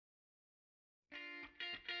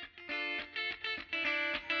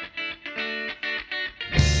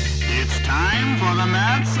for the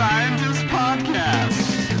Mad Scientist Podcast.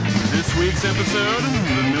 This week's episode,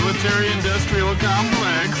 the military-industrial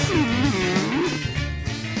complex.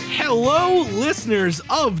 Hello, listeners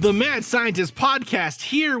of the Mad Scientist Podcast,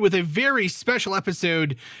 here with a very special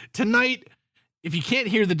episode tonight. If you can't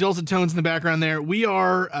hear the dulcet tones in the background there, we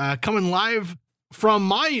are coming live from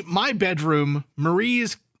my bedroom,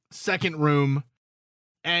 Marie's second room,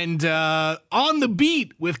 and on the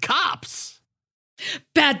beat with cops.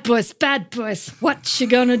 Bad boys, what you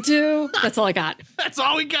gonna do? That's all I got. That's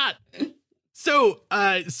all we got. So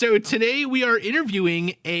today we are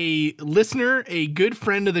interviewing a listener, a good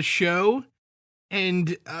friend of the show,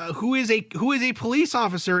 and who is a police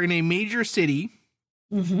officer in a major city.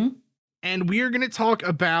 Mm-hmm. And we are going to talk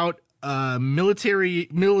about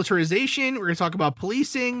militarization. We're going to talk about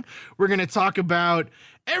policing. We're going to talk about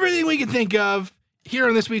everything we can think of here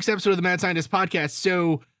on this week's episode of the Mad Scientist Podcast.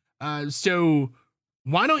 So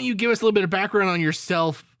why don't you give us a little bit of background on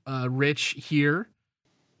yourself, Rich, here?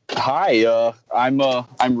 Hi, I'm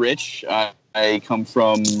Rich. I come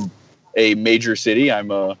from a major city. I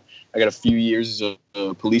got a few years as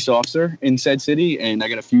a police officer in said city, and I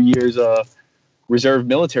got a few years reserve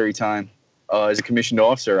military time as a commissioned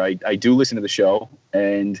officer. I do listen to the show,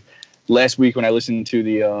 and last week when I listened to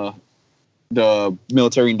the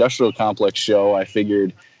military industrial complex show, I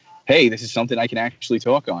figured, hey, this is something I can actually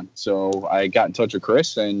talk on. So I got in touch with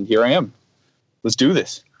Chris, and here I am. Let's do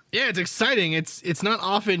this. Yeah, it's exciting. It's not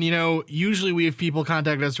often, usually we have people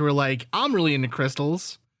contact us who are like, I'm really into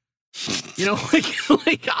crystals.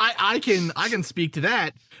 Like I can speak to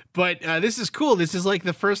that, but this is cool. This is like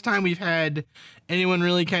the first time we've had anyone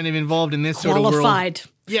really kind of involved in this sort of world. Qualified.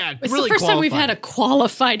 Yeah, It's really the first qualified. time we've had a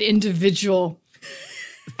qualified individual.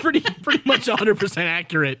 pretty much 100%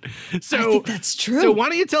 accurate. So I think that's true. So why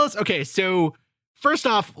don't you tell us? Okay, so first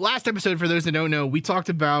off, last episode, for those that don't know, we talked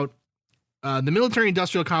about the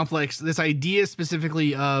military-industrial complex. This idea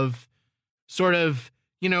specifically of sort of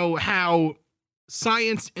how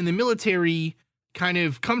science and the military kind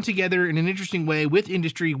of come together in an interesting way with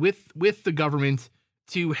industry, with the government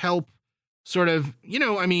to help sort of,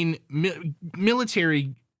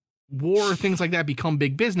 military war, things like that become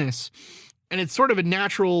big business. And it's sort of a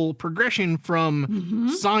natural progression from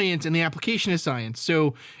science and the application of science.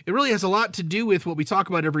 So it really has a lot to do with what we talk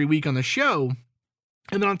about every week on the show.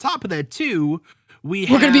 And then on top of that, too, we're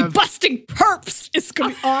going to be busting perps. It's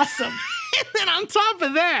going to be awesome. And then on top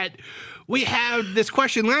of that, we have this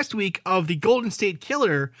question last week of the Golden State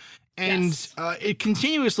Killer, and Yes. it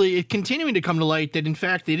continuing to come to light that in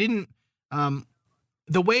fact they didn't,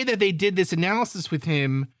 the way that they did this analysis with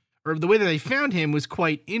him, or the way that they found him, was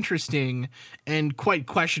quite interesting and quite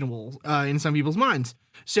questionable in some people's minds.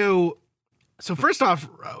 So first off,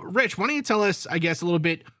 Rich, why don't you tell us, I guess, a little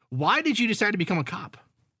bit, why did you decide to become a cop?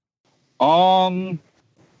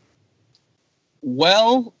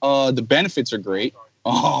 Well, the benefits are great.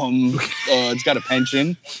 It's got a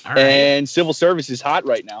pension, All right. and civil service is hot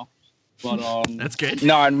right now. But That's good.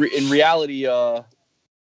 no, in reality, I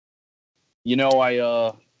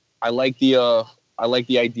like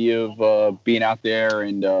the idea of being out there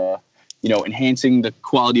and enhancing the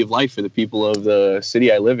quality of life for the people of the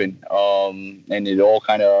city I live in. And it all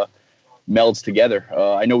kind of melds together.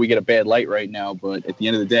 I know we get a bad light right now, but at the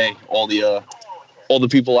end of the day, all the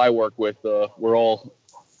people I work with, we're all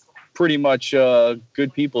pretty much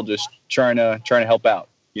good people, just trying to help out.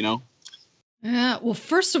 Yeah. Well,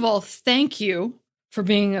 first of all, thank you for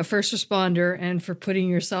being a first responder and for putting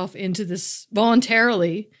yourself into this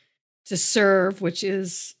voluntarily to serve, which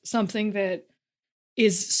is something that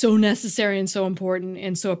is so necessary and so important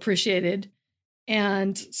and so appreciated,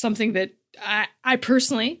 and something that I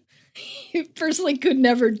personally could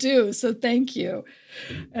never do. So thank you.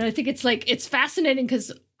 And I think it's fascinating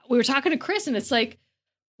because we were talking to Chris, and it's like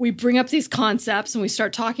we bring up these concepts and we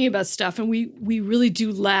start talking about stuff, and we really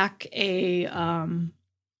do lack a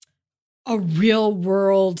real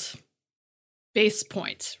world base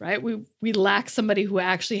point, right? We lack somebody who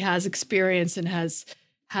actually has experience and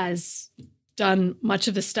has done much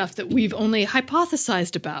of the stuff that we've only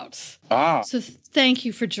hypothesized about. So thank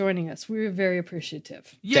you for joining us. We were very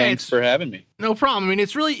appreciative. Yeah, Thanks for having me. no problem. I mean,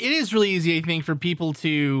 it is really easy, I think, for people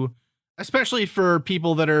to, especially for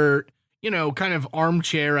people that are, kind of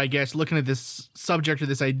armchair, I guess, looking at this subject or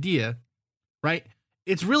this idea, right?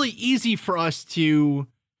 It's really easy for us to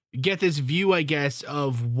get this view, I guess,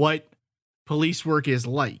 of what police work is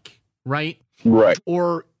like, right? Right.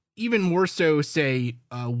 Or even more so, say,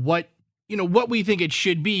 what we think it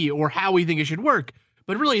should be or how we think it should work.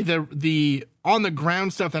 But really, the on the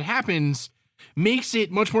ground stuff that happens makes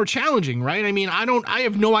it much more challenging, right? I mean, I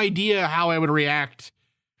have no idea how I would react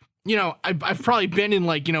you know, I've probably been in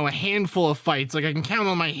like, you know, a handful of fights. Like I can count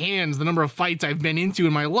on my hands the number of fights I've been into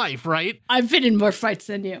in my life, right? I've been in more fights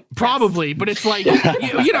than you. Probably, but it's like,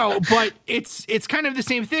 you know, but it's kind of the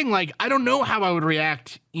same thing. Like, I don't know how I would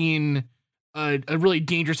react in a really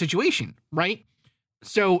dangerous situation, right?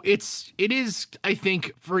 So it is, I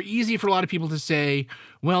think, easy for a lot of people to say,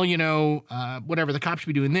 well, you know, whatever, the cops should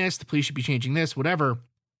be doing this, the police should be changing this, whatever.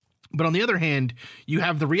 But on the other hand, you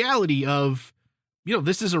have the reality of, you know,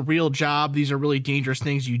 this is a real job. These are really dangerous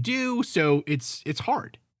things you do. So it's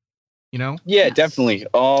hard, you know? Yeah, definitely.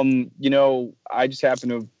 You know, I just happen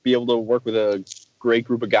to be able to work with a great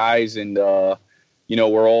group of guys, and you know,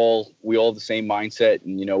 we all have the same mindset,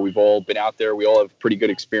 and you know, we've all been out there. We all have pretty good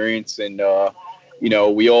experience, and you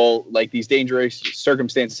know, we all, like, these dangerous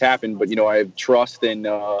circumstances happen, but you know, I have trust and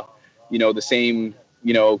you know, the same,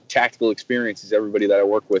 you know, tactical experience as everybody that I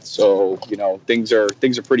work with. So, you know, things are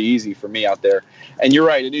pretty easy for me out there. And you're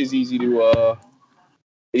right, it is easy to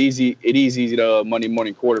easy to Monday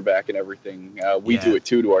morning quarterback and everything. We do it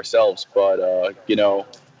too to ourselves, but you know,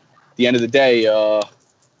 at the end of the day,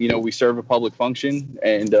 you know, we serve a public function,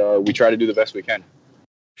 and we try to do the best we can.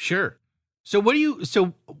 Sure. So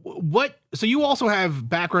so you also have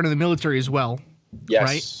background in the military as well.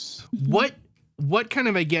 Yes. Right? What kind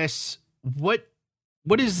of, I guess, what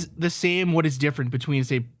is the same, what is different between,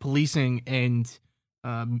 say, policing and,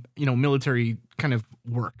 you know, military kind of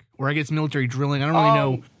work, or I guess military drilling? I don't really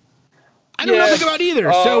know. I know nothing about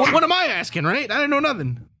either. So what am I asking, right? I don't know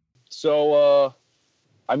nothing. So,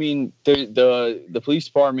 I mean, the police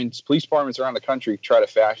departments around the country try to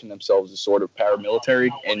fashion themselves as sort of paramilitary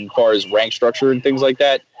in far as rank structure and things like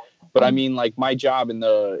that. But I mean, like, my job in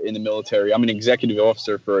the military, I'm an executive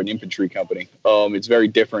officer for an infantry company. It's very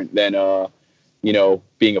different than you know,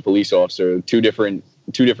 being a police officer. Two different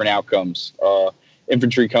outcomes.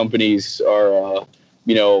 Infantry companies are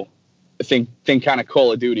you know, think kind of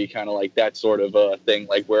Call of Duty, kind of like that sort of thing,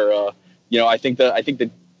 like where you know, I think the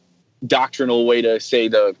doctrinal way to say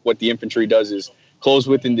what the infantry does is close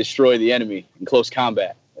with and destroy the enemy in close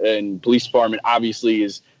combat. And police department obviously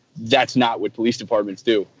that's not what police departments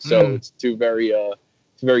do. So it's two very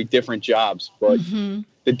different jobs, but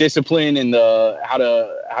the discipline and the how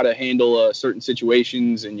to handle certain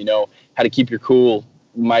situations, and you know, how to keep your cool.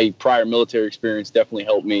 My prior military experience definitely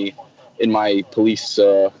helped me in my police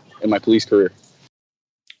career.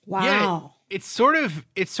 Wow. Yeah, it's sort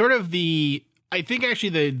of the, I think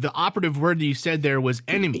actually the operative word that you said there was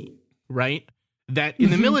enemy, right? That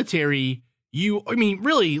in the military, I mean,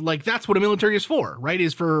 really, like, that's what a military is for, right?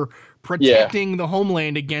 Is for protecting the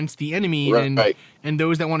homeland against the enemy and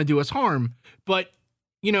those that want to do us harm. But,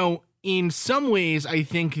 you know, in some ways, I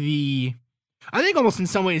think almost in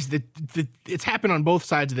some ways that it's happened on both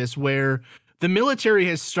sides of this, where the military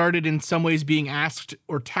has started in some ways being asked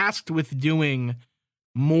or tasked with doing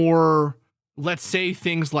more, let's say,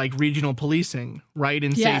 things like regional policing, right?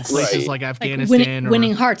 In say places like Afghanistan, like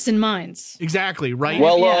winning hearts and minds. Exactly, right?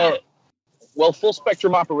 Well, full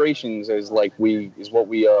spectrum operations is what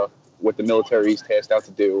the military is tasked out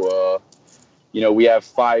to do. You know, we have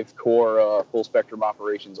 5 core full spectrum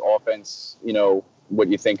operations: offense, you know, what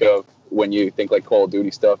you think of when you think like Call of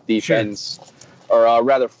Duty stuff; defense, or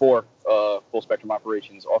rather 4 full spectrum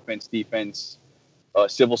operations: offense, defense,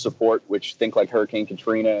 civil support, which think like Hurricane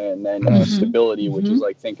Katrina, and then stability, which is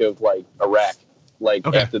like, think of like Iraq, like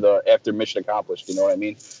after mission accomplished. You know what I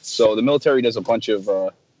mean? So the military does a bunch of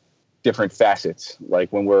different facets,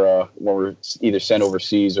 like when we're either sent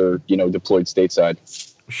overseas or, you know, deployed stateside.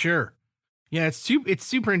 Sure. Yeah, it's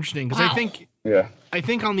super interesting, because I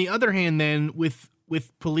think on the other hand, then with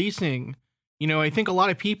policing, you know, I think a lot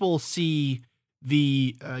of people see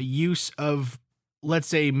the use of, let's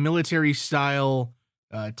say, military style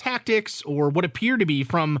tactics, or what appear to be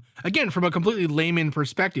from a completely layman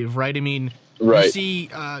perspective, right? I mean,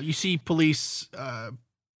 you see police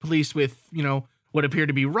with, you know, what appear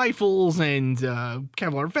to be rifles and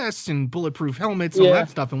Kevlar vests and bulletproof helmets and all that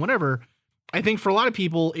stuff and whatever. I think for a lot of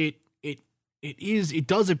people, it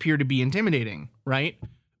does appear to be intimidating, right?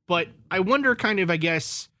 But I wonder, kind of, I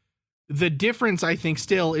guess, the difference, I think,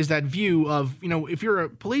 still is that view of, you know, if you're a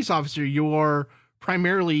police officer, you're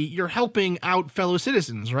helping out fellow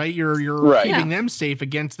citizens, right? You're keeping them safe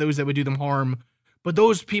against those that would do them harm. But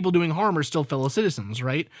those people doing harm are still fellow citizens,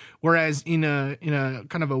 right? Whereas in a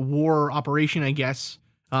kind of a war operation, I guess,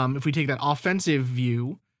 if we take that offensive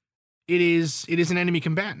view, it is an enemy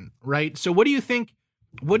combatant, right? So what do you think?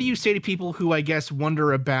 What do you say to people who, I guess,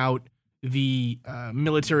 wonder about the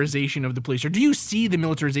militarization of the police, or do you see the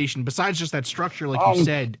militarization besides just that structure, like you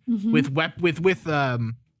said, with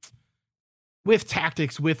with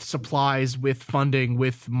tactics, with supplies, with funding,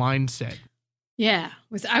 with mindset. Yeah,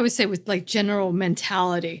 I would say with like general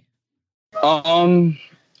mentality.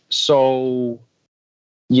 So,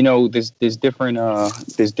 there's different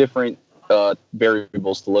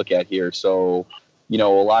variables to look at here. So, a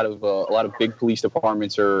lot of big police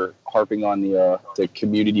departments are harping on the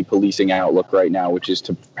community policing outlook right now, which is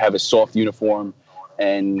to have a soft uniform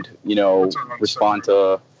and respond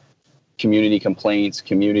to community complaints,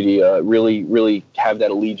 community really have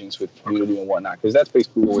that allegiance with community and whatnot, because that's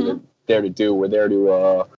basically what we're there to do. We're there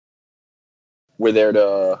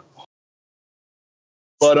to.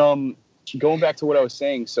 But going back to what I was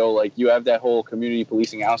saying, so like you have that whole community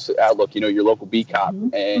policing outlook, your local beat cop,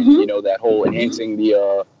 and that whole enhancing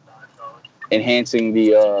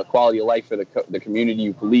the quality of life for the community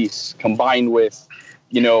you police, combined with,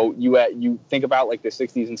 you think about like the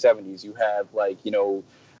 60s and 70s, you have like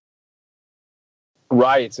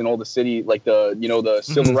riots in all the city, like the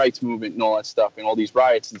civil rights movement and all that stuff, and all these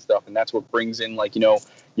riots and stuff, and that's what brings in like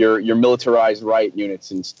your militarized riot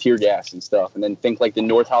units and tear gas and stuff. And then think like the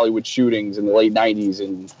North Hollywood shootings in the late 90s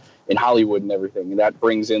and in Hollywood and everything, and that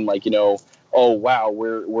brings in like oh wow,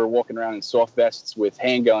 we're walking around in soft vests with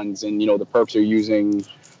handguns, and the perps are using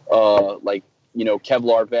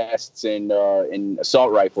Kevlar vests and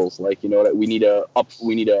assault rifles, like that we need to up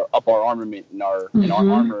our armament and our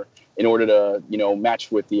armor in order to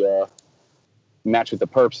match with the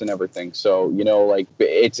perps and everything. So like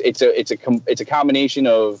it's a combination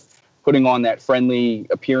of putting on that friendly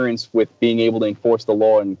appearance with being able to enforce the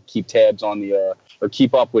law and keep tabs on or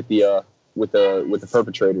keep up with the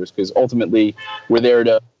perpetrators, because ultimately we're there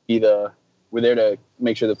to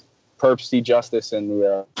make sure the perps see justice and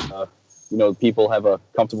the people have a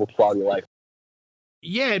comfortable quality of life.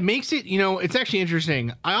 Yeah, it makes it, it's actually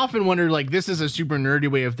interesting. I often wonder, like, this is a super nerdy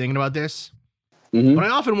way of thinking about this, but I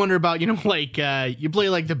often wonder about, you play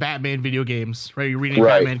like the Batman video games, right? You're reading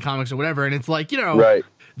Batman comics or whatever, and it's like,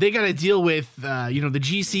 they got to deal with, the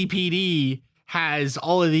GCPD has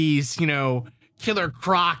all of these, Killer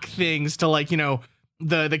Croc things to like,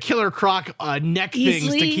 the Killer Croc neck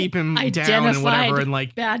things to keep him down and whatever, and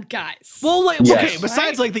like bad guys. Well, like, okay,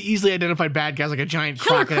 besides like the easily identified bad guys, like a giant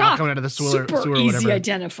crocodile coming out of the sewer or whatever. Easy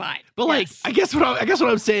identified. But like, I guess what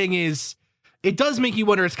I'm saying is, it does make you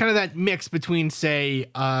wonder. It's kind of that mix between, say,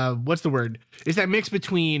 what's the word? It's that mix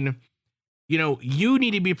between, you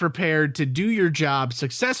need to be prepared to do your job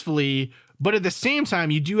successfully, but at the same time,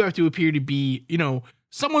 you do have to appear to be,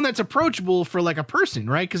 someone that's approachable for like a person,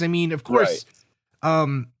 right? Because I mean, of course. Right.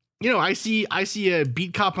 I see a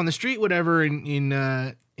beat cop on the street, whatever, in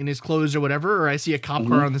his clothes or whatever, or I see a cop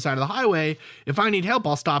car on the side of the highway. If I need help,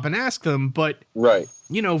 I'll stop and ask them. But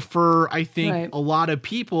for I think a lot of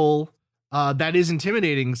people, that is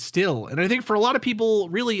intimidating still, and I think for a lot of people,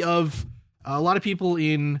 really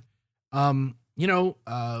in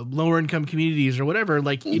lower income communities or whatever,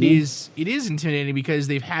 like it is intimidating because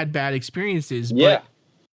they've had bad experiences. Yeah, but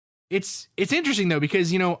it's interesting though,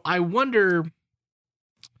 because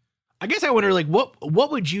I guess I wonder, like,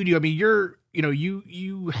 what would you do? I mean,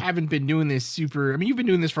 you haven't been doing this you've been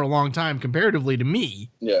doing this for a long time comparatively to me.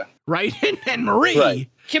 Yeah. Right? And Marie. Right.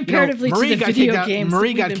 Comparatively to the video games.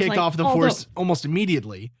 Marie got kicked off the force almost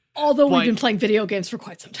immediately. Although we've been playing video games for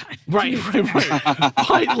quite some time. Right.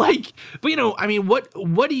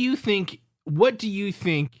 What do you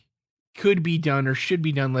think could be done or should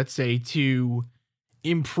be done, let's say, to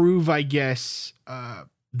improve, I guess,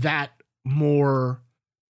 that more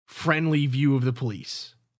friendly view of the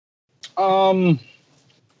police? And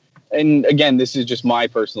again, this is just my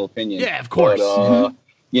personal opinion. Yeah, of course. But,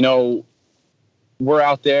 we're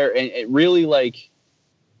out there, and it really, like,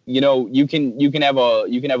 you can have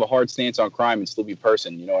a hard stance on crime and still be a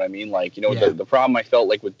person. You know what I mean? Like, the problem I felt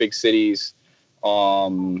like with big cities,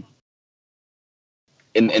 in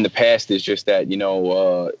the past is just that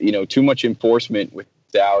too much enforcement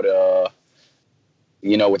without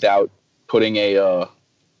putting a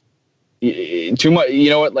too much.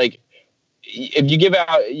 You know what? Like, if you give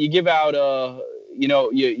out, you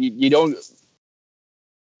don't.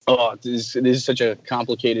 Oh, this is such a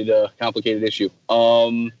complicated issue.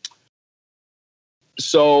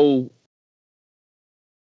 So,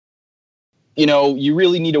 you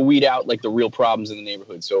really need to weed out like the real problems in the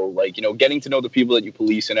neighborhood. So, like, getting to know the people that you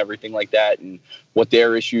police and everything like that, and what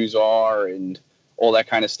their issues are, and all that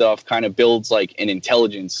kind of stuff, kind of builds like an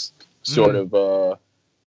intelligence sort of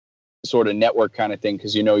network kind of thing,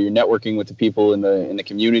 because you're networking with the people in the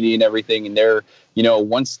community and everything, and they're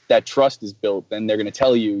once that trust is built, then they're going to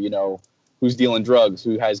tell you who's dealing drugs,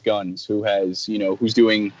 who has guns, who has who's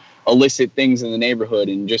doing illicit things in the neighborhood,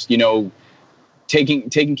 and just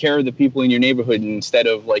taking care of the people in your neighborhood instead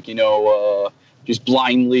of like, just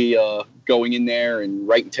blindly going in there and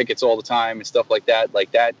writing tickets all the time and stuff like that.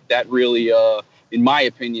 Like that really, in my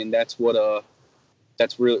opinion, that's what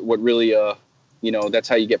really, that's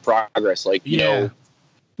how you get progress. Like, you're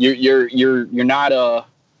not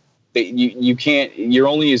you can't, you're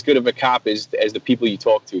only as good of a cop as the people you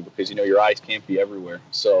talk to, because, your eyes can't be everywhere.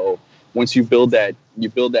 So once you build that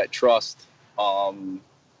trust,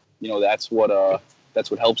 that's what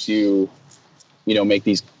helps you, make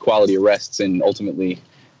these quality arrests. And ultimately,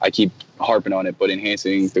 I keep harping on it, but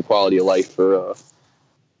enhancing the quality of life for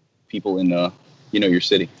people in, your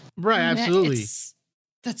city. Right. Absolutely.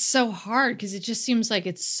 That's so hard, because it just seems like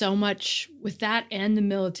it's so much with that and the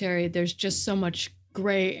military. There's just so much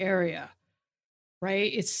gray area,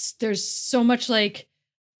 right? There's so much like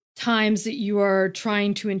times that you are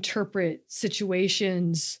trying to interpret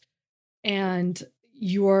situations and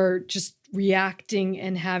you're just reacting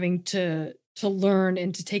and having to learn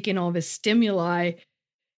and to take in all this stimuli,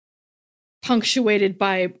 punctuated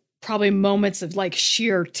by probably moments of like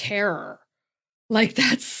sheer terror. Like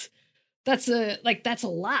that's a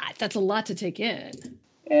lot. That's a lot to take in.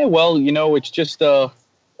 Yeah, well, it's just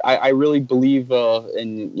I really believe,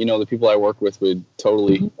 and the people I work with would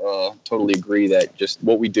totally agree that just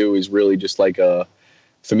what we do is really just like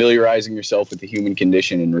familiarizing yourself with the human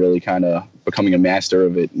condition and really kind of becoming a master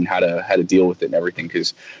of it and how to deal with it and everything.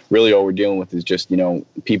 Because really, all we're dealing with is just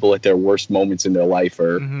people at their worst moments in their life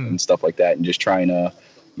and stuff like that, and just trying to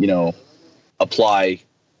apply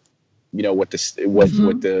what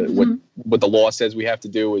the law says we have to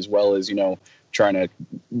do, as well as trying to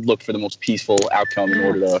look for the most peaceful outcome in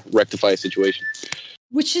order to rectify a situation.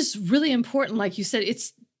 Which is really important. Like you said,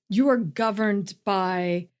 you are governed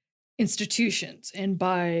by institutions and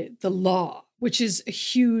by the law, which is a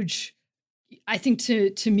huge, I think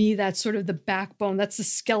to me, that's sort of the backbone. That's the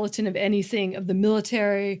skeleton of anything, of the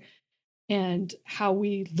military and how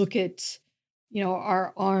we look at,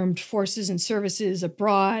 our armed forces and services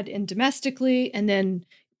abroad and domestically, and then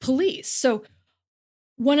police. So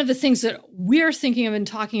one of the things that we're thinking of and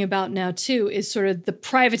talking about now too is sort of the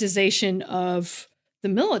privatization of the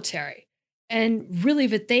military, and really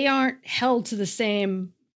that they aren't held to the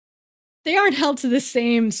same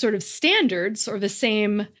sort of standards or the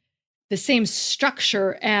same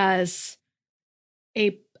structure as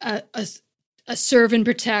a serve and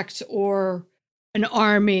protect, or an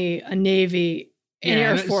army, a navy, an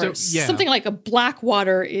air force. Something like a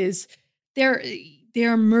Blackwater is they're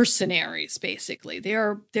mercenaries, basically.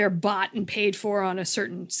 They're bought and paid for on a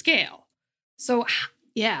certain scale. So,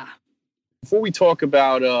 yeah. Before we talk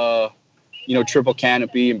about, Triple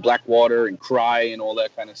Canopy and Blackwater and Cry and all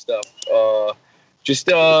that kind of stuff,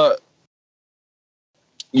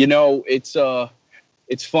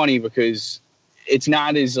 it's funny because it's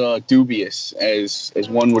not as dubious as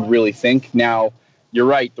one would really think. Now, you're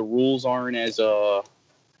right. The rules aren't as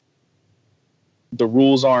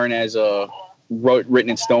written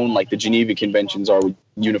in stone like the Geneva Conventions are with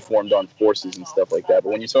uniformed armed forces and stuff like that.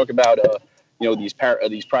 But when you talk about these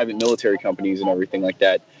private military companies and everything like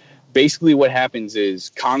that, basically what happens is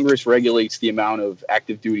Congress regulates the amount of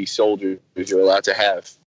active duty soldiers you're allowed to have.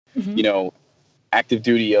 Mm-hmm. Active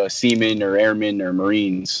duty seamen or airmen or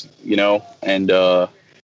Marines, and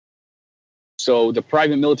so the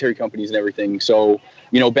private military companies and everything. So,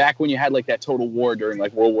 back when you had like that total war during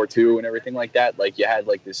like World War II and everything like that, like you had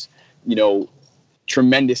like this,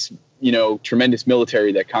 tremendous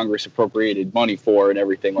military that Congress appropriated money for and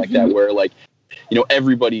everything like that, where like,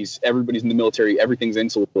 everybody's in the military, everything's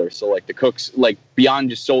insular. So like the cooks, like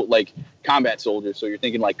beyond just combat soldiers. So you're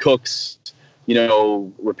thinking like cooks,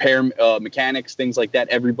 repair mechanics, things like that.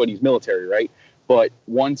 Everybody's military, right? But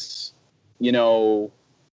once, once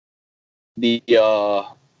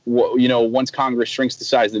Congress shrinks the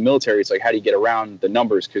size of the military, it's like, how do you get around the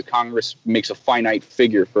numbers? Because Congress makes a finite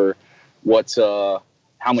figure for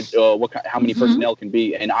how many personnel can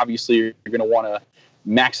be, and obviously you're going to want to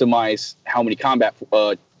maximize how many combat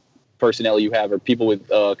personnel you have, or people with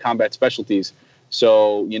combat specialties.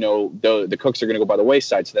 So, the cooks are going to go by the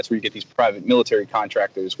wayside. So that's where you get these private military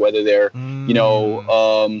contractors, whether they're,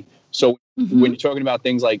 so when you're talking about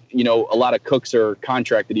things like, a lot of cooks are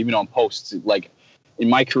contracted even on posts. Like in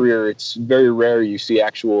my career, it's very rare you see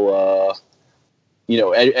actual,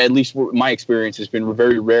 at least my experience has been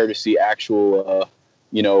very rare to see actual,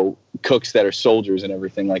 cooks that are soldiers and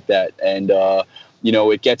everything like that. And,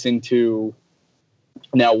 it gets into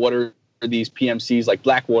now, what are these PMCs like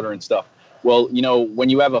Blackwater and stuff? Well, when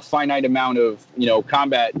you have a finite amount of,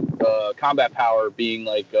 combat power being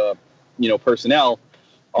like, personnel,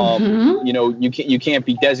 You know, you can't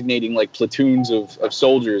be designating like platoons of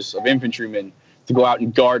soldiers, of infantrymen to go out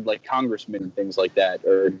and guard like congressmen and things like that,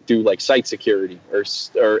 or do like site security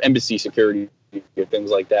or embassy security or things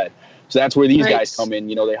like that. So that's where these guys come in.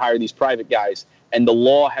 You know, they hire these private guys, and the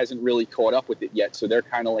law hasn't really caught up with it yet. So they're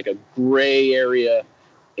kind of like a gray area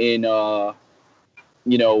in,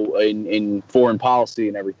 you know, in foreign policy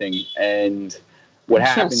and everything. And what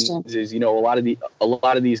happens is, you know, a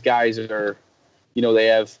lot of these guys are, you know, they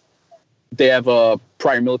have a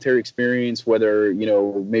prior military experience, whether, you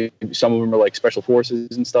know, maybe some of them are like special forces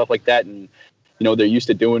and stuff like that. And, you know, they're used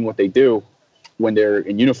to doing what they do when they're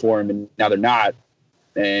in uniform, and now they're not.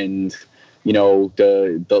 And, you know,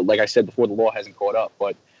 the like I said before, the law hasn't caught up,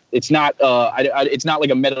 but it's not it's not like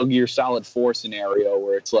a Metal Gear Solid 4 scenario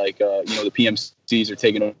where it's like, you know, the PMCs are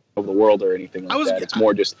taking over the world or anything like that. It's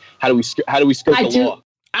more just how do we skirt the law?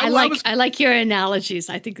 I like your analogies.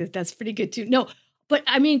 I think that's pretty good too. No, but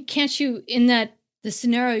I mean, can't you, in that the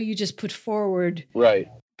scenario you just put forward, right?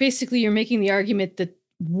 Basically, you're making the argument that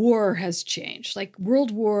war has changed. Like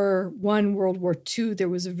World War I, World War II, there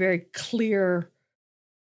was a very clear,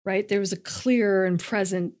 right? There was a clear and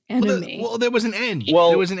present enemy. Well, there was an end. Well,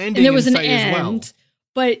 there was an ending. And there was in an sight end. as well.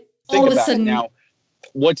 But Think all of a about sudden, it now,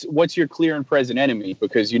 what's your clear and present enemy?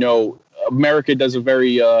 Because, you know, America does a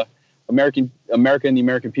very America and the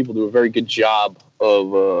American people do a very good job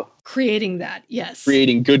of creating that. Yes.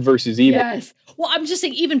 Creating good versus evil. Yes. Well, I'm just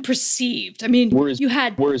saying, even perceived. I mean,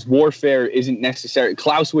 whereas warfare isn't necessary.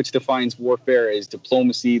 Clausewitz defines warfare as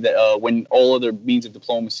diplomacy that when all other means of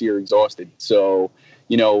diplomacy are exhausted. So,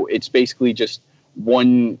 you know, it's basically just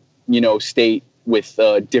one, you know, state with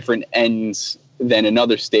different ends than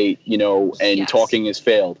another state, you know, and talking has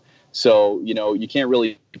failed. So, you know, you can't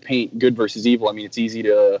really paint good versus evil. I mean, it's easy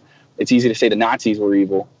to say the Nazis were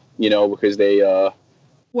evil, you know, because they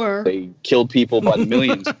killed people by the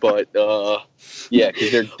millions, but yeah,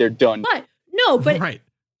 because they're done. But no,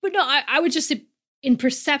 I would just say, in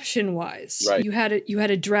perception wise, right. you had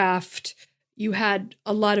a draft, you had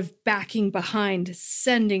a lot of backing behind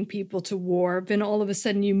sending people to war. Then all of a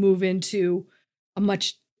sudden you move into a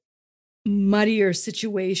much muddier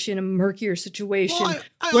situation, a murkier situation,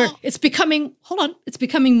 where it's becoming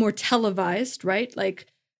more televised, right? Like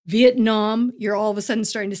Vietnam, you're all of a sudden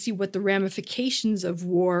starting to see what the ramifications of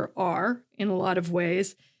war are in a lot of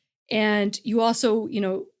ways. And you also, you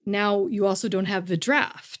know, now you also don't have the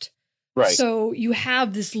draft. Right. So you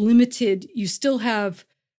have this limited, you still have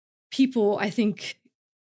people, I think,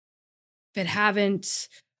 that haven't,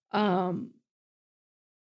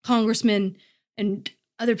 congressmen and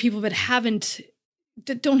other people that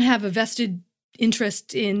don't have a vested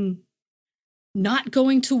interest in not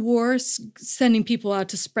going to war, sending people out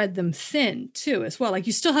to spread them thin too, as well. Like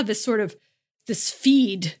you still have this sort of this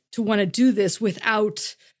feed to want to do this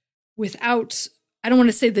without, I don't want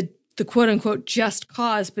to say the quote unquote just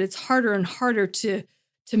cause, but it's harder and harder to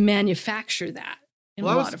manufacture that in a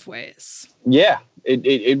lot of ways. Yeah,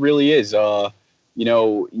 it really is. You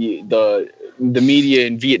know, the media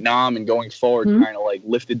in Vietnam and going forward kind of like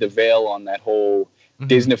lifted the veil on that whole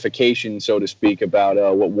Disneyfication, so to speak, about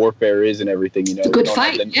what warfare is and everything. You know, it's a good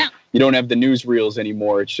fight. You don't have the newsreels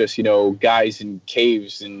anymore. It's just, you know, guys in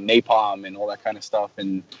caves and napalm and all that kind of stuff.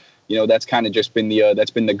 And you know, that's kind of just been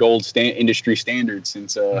the gold industry standard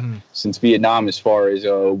since Vietnam, as far as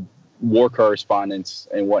war correspondence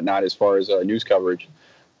and whatnot, as far as news coverage.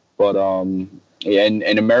 But yeah,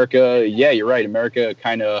 and America, yeah, you're right. America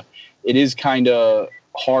it is kind of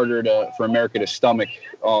harder for America to stomach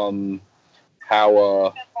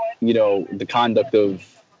how you know, the conduct of,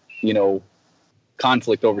 you know,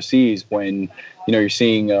 conflict overseas when, you know, you're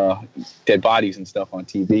seeing dead bodies and stuff on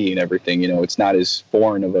TV and everything. You know, it's not as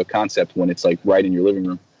foreign of a concept when it's like right in your living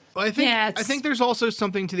room. Well, I think there's also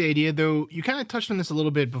something to the idea, though. You kind of touched on this a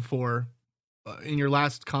little bit before in your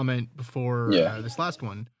last comment before this last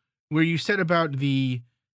one, where you said about the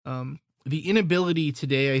inability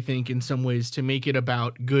today, I think, in some ways, to make it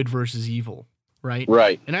about good versus evil, right?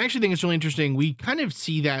 Right. And I actually think it's really interesting. We kind of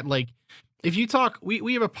see that, like, if you talk,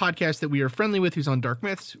 we have a podcast that we are friendly with who's on Dark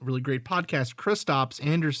Myths, really great podcast. Kristaps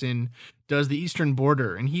Anderson does the Eastern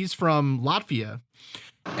Border, and he's from Latvia.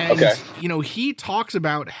 And, you know, he talks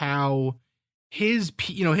about how his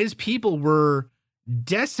people were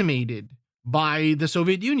decimated by the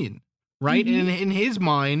Soviet Union, right? And in his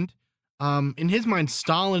mind,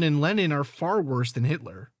 Stalin and Lenin are far worse than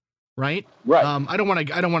Hitler, right? Right. I don't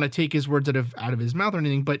want to take his words out of his mouth or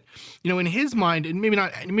anything, but you know, in his mind, and maybe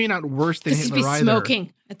not worse than Hitler either. He'd be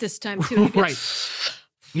smoking at this time too. Right.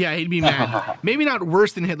 Yeah, he'd be mad. Maybe not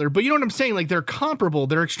worse than Hitler, but you know what I'm saying? Like, they're comparable.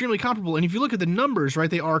 They're extremely comparable. And if you look at the numbers, right,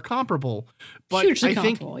 they are comparable. But Hugely I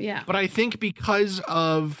think, comparable, yeah. But I think because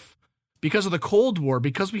of the Cold War,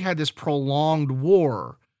 because we had this prolonged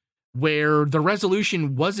war where the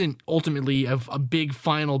resolution wasn't ultimately of a big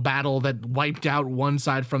final battle that wiped out one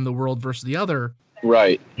side from the world versus the other.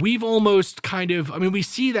 Right. We've almost kind of, I mean, we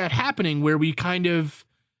see that happening where we kind of,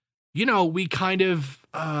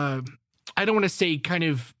 I don't want to say kind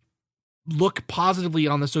of look positively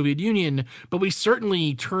on the Soviet Union, but we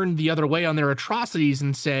certainly turn the other way on their atrocities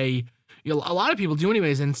and say, a lot of people do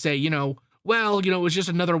anyways, and say, well, it was just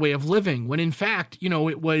another way of living, when in fact,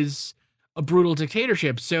 it was a brutal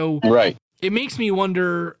dictatorship. So Right. it makes me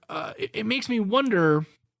wonder,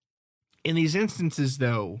 in these instances,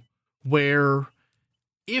 though, where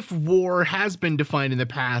if war has been defined in the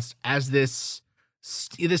past as this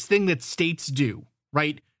thing that states do,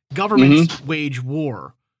 right? Governments wage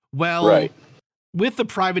war. Well, Right. with the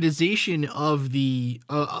privatization of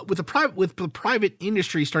with the private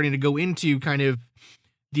industry starting to go into kind of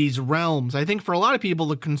these realms, I think for a lot of people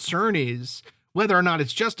the concern is whether or not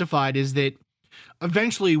it's justified is that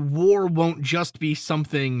eventually war won't just be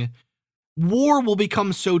something. War will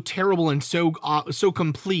become so terrible and so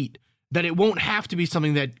complete that it won't have to be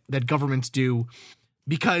something that governments do.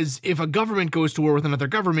 Because if a government goes to war with another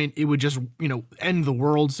government, it would just, end the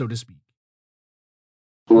world, so to speak.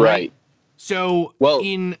 Right. So, Well,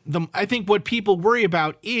 I think what people worry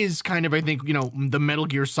about is kind of, I think, the Metal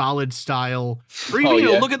Gear Solid style, or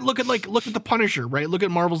even, look at the Punisher, right? Look at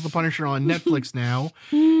Marvel's The Punisher on Netflix now.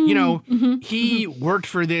 He worked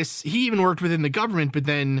for this. He even worked within the government, but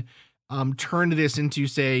then turned this into,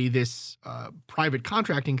 say, this private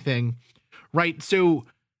contracting thing, right? So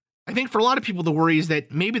I think for a lot of people, the worry is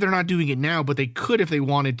that maybe they're not doing it now, but they could if they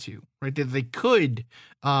wanted to, right? That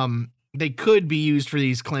they could be used for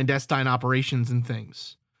these clandestine operations and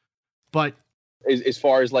things. But as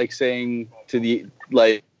far as like saying to the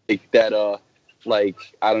that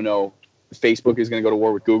I don't know, Facebook is going to go to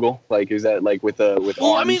war with Google. Like, is that like with arms?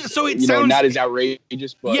 I mean, so it sounds not as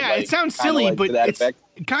outrageous, but yeah, it sounds silly, but to that it's effect.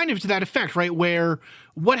 kind of to that effect, right? Where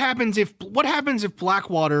what happens if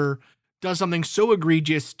Blackwater does something so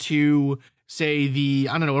egregious to, say, the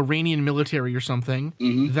Iranian military or something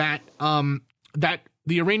that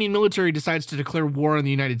the Iranian military decides to declare war on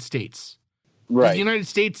the United States. Right. Does the United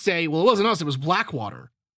States say, well, it wasn't us, it was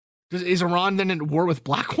Blackwater? Is Iran then at war with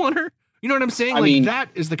Blackwater? You know what I'm saying? That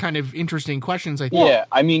is the kind of interesting questions I think. Yeah,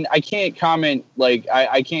 I mean, I can't comment. Like,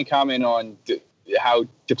 I can't comment on how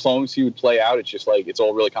diplomacy would play out. It's just like it's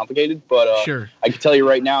all really complicated. But sure, I can tell you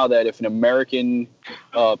right now that if an American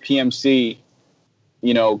PMC,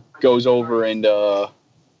 goes over and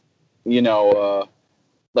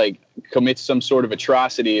like commits some sort of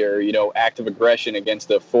atrocity or act of aggression against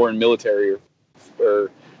a foreign military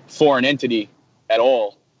or foreign entity at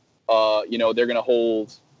all, they're gonna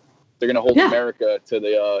hold America to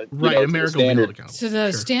the America to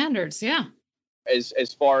the standards, yeah.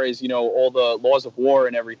 As far as all the laws of war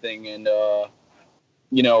and everything, and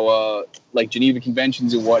like Geneva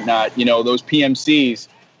Conventions and whatnot, those PMCs,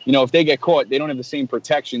 if they get caught, they don't have the same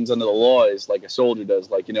protections under the law as like a soldier does.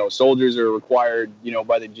 Like, soldiers are required,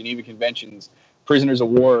 by the Geneva Conventions. Prisoners of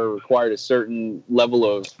war are required a certain level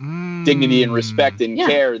of dignity and respect and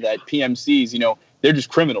care that PMCs, they're just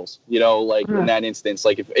criminals, in that instance.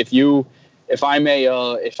 Like if I'm a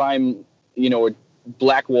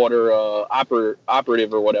Blackwater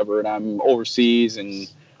operative or whatever, and I'm overseas, and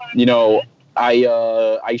let's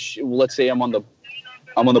say I'm on the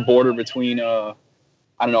border between Iraq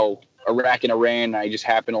and Iran, and I just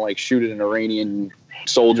happen to like shoot at an Iranian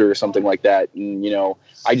soldier or something like that, and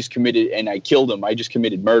I just committed and I killed him. I just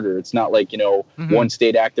committed murder. It's not like one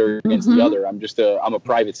state actor against the other. I'm a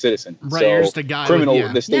private citizen. Right, so you're just a guy criminal with,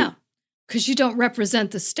 with the state. Yeah, because you don't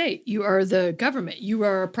represent the state. You are the government. You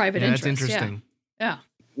are a private interest. That's interesting. Yeah.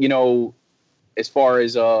 As far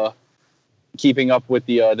as keeping up with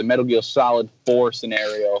the Metal Gear Solid 4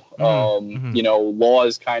 scenario,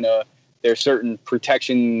 laws kind of, there's certain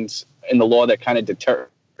protections in the law that kind of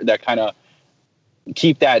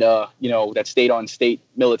keep that that state on state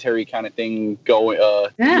military kind of thing going,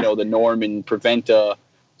 the norm, and prevent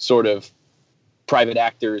sort of private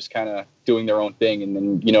actors kind of doing their own thing. And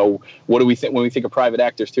then what do we think when we think of private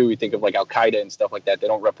actors too? We think of like Al Qaeda and stuff like that. They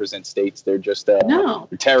don't represent states. They're just they're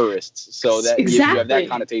terrorists. So that you have that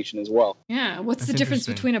connotation as well. Yeah. What's the difference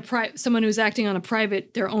between someone who's acting on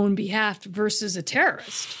their own behalf versus a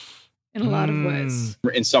terrorist? In a lot of ways.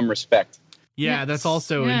 In some respect. Yeah, Yes. that's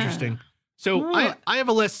also interesting. So I have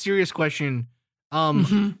a less serious question.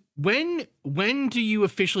 When do you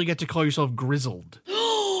officially get to call yourself grizzled?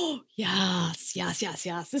 Yes.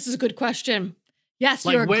 This is a good question. Yes,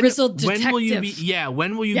 Like you're a grizzled detective.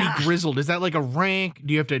 When will you be grizzled? Is that like a rank?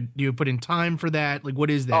 Do you put in time for that? Like,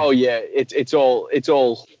 what is that? Oh yeah, it's all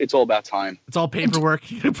about time. It's all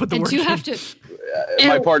paperwork. You put the work do you in. have to?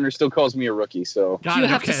 My partner still calls me a rookie, so Got Do you it.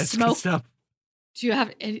 have to Okay, that's good smoke? stuff. Do you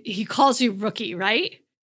have? He calls you rookie, right?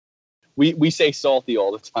 we say salty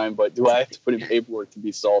all the time. But do I have to put in paperwork to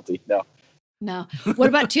be salty? No. No. What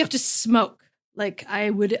about? Do you have to smoke? Like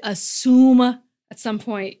I would assume at some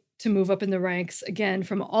point to move up in the ranks again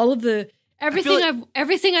from all of the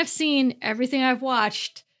everything I've seen, everything I've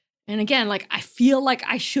watched. And again, like I feel like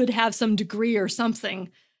I should have some degree or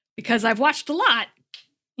something because I've watched a lot.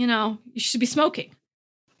 You know, you should be smoking.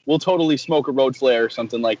 We'll totally smoke a road flare or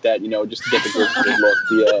something like that, just to get the good look.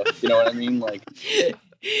 You know what I mean? Like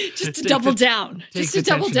just to double down. Just to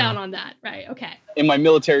double down off. on that. Right. Okay. in my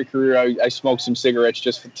military career, I smoked some cigarettes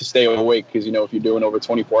just to stay awake because, if you're doing over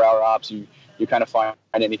 24-hour ops, you kind of find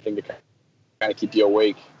anything to kind of keep you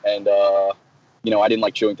awake. And, I didn't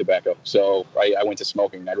like chewing tobacco, so I went to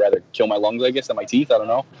smoking. I'd rather kill my lungs, I guess, than my teeth. I don't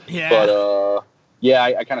know. Yeah. But,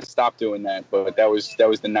 I kind of stopped doing that. But that was the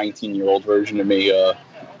 19-year-old version of me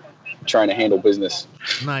trying to handle business.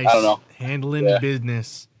 Nice. I don't know. Handling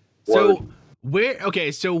business. Word.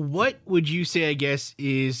 So what would you say, I guess,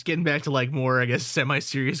 is getting back to like more, I guess,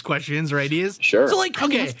 semi-serious questions or ideas? Sure. So like,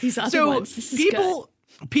 okay, these other so ones. This is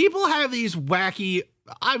people have these wacky,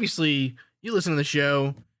 obviously you listen to the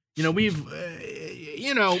show, we've,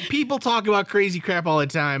 people talk about crazy crap all the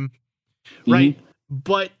time. Right. Mm-hmm.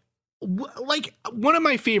 But like one of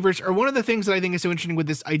my favorites, or one of the things that I think is so interesting with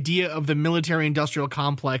this idea of the military industrial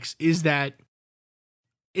complex is that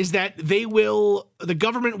the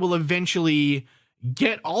government will eventually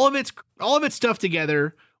get all of its stuff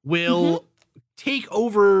together, will take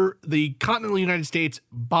over the continental United States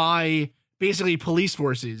by basically police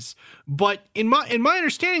forces. But in my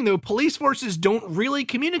understanding, though, police forces don't really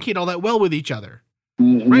communicate all that well with each other.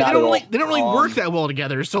 Right? They don't really work that well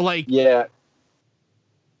together. So like, yeah.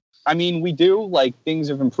 I mean, we do, like, things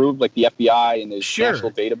have improved, like the FBI and there's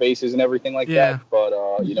national databases and everything like that. But,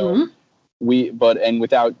 and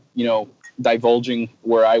without, divulging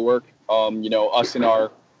where I work, us in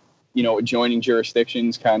our, adjoining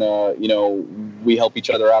jurisdictions kind of, we help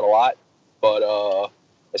each other out a lot. But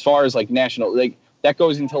as far as like national, like that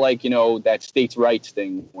goes into like, that states' rights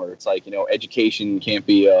thing where it's like, education can't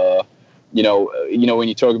be, when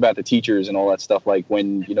you talk about the teachers and all that stuff, like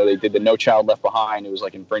when, they did the No Child Left Behind, it was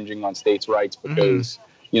like infringing on states' rights because,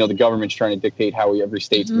 the government's trying to dictate how every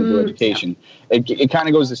state's going to do education. Yeah. It kind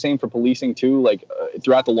of goes the same for policing too. Like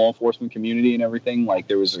throughout the law enforcement community and everything, like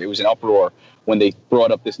it was an uproar when they brought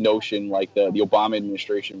up this notion, like the Obama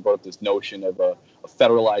administration brought up this notion of a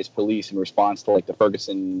federalized police in response to like the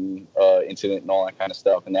Ferguson incident and all that kind of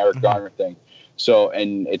stuff and the Eric Garner thing. So,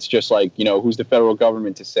 and it's just like, who's the federal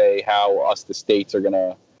government to say how us, the states, are going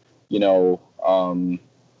to,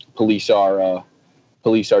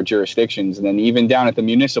 police our jurisdictions. And then even down at the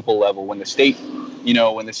municipal level, when the state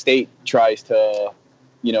tries to,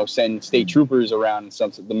 send state troopers around and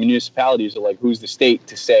stuff, the municipalities are like, who's the state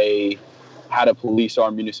to say how to police our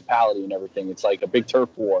municipality and everything? It's like a big turf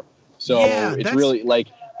war. So it's really like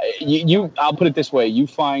I'll put it this way. You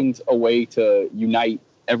find a way to unite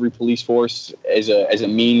every police force as a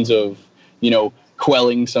means of,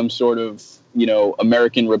 quelling some sort of,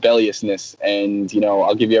 American rebelliousness. And,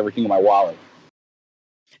 I'll give you everything in my wallet.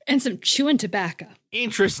 And some chewing tobacco.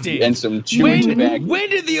 Interesting. And some chewing tobacco. When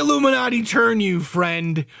did the Illuminati turn you,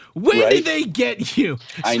 friend? When did they get you?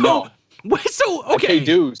 I know. So, okay. I pay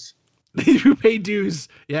dues. You pay dues.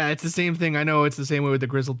 Yeah, it's the same thing. I know it's the same way with the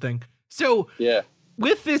grizzled thing. So, yeah.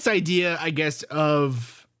 With this idea, I guess,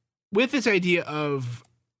 of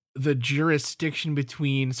the jurisdiction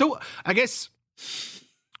between, so I guess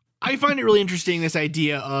I find it really interesting, this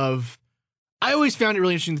idea of, I always found it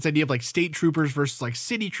really interesting, this idea of like state troopers versus like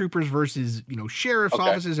city troopers versus, sheriff's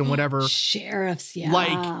offices and whatever. Sheriffs, yeah.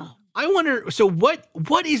 Like, I wonder, so what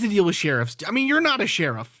is the deal with sheriffs? I mean, you're not a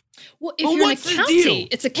sheriff. Well, if you're in a county,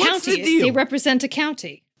 it's a county. What's the deal? They represent a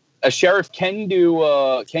county. A sheriff can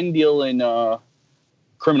deal in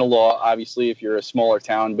criminal law, obviously, if you're a smaller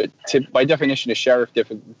town, but by definition, a sheriff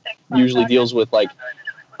usually deals with like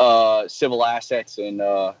civil assets and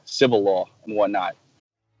civil law and whatnot.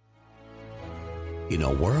 In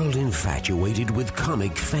a world infatuated with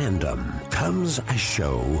comic fandom comes a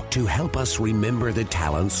show to help us remember the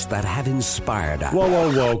talents that have inspired us.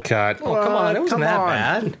 Whoa, cut. Oh, come on, it wasn't that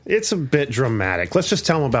bad. It's a bit dramatic. Let's just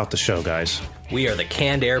tell them about the show, guys. We are the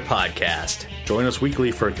Canned Air Podcast. Join us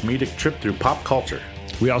weekly for a comedic trip through pop culture.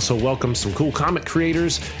 We also welcome some cool comic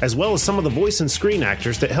creators, as well as some of the voice and screen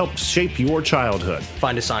actors that helped shape your childhood.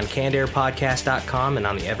 Find us on CannedAirPodcast.com and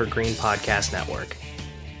on the Evergreen Podcast Network.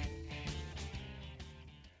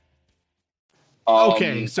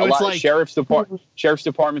 Okay, so it's like sheriff's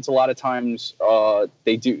departments. A lot of times,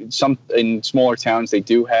 they do some in smaller towns. They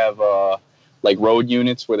do have like road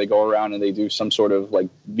units where they go around and they do some sort of like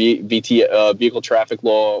vehicle traffic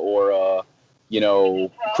law or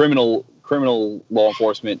criminal law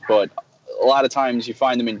enforcement. But a lot of times you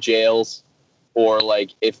find them in jails, or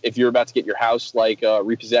like if you're about to get your house like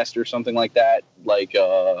repossessed or something like that, like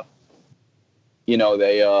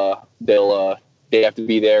they have to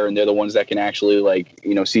be there, and they're the ones that can actually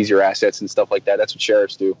seize your assets and stuff like that. That's what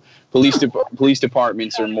sheriffs do. Police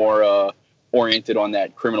departments are more oriented on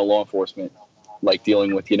that criminal law enforcement, like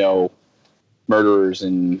dealing with murderers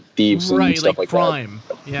and thieves and stuff like crime.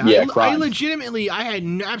 That. Yeah, crime. I had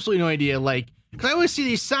absolutely no idea. Because I always see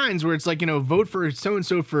these signs where it's vote for so and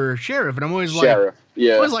so for sheriff, and I'm always sheriff.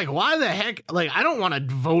 I was like, why the heck? I don't want to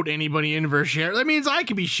vote anybody in for sheriff. That means I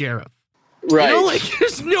could be sheriff. Right.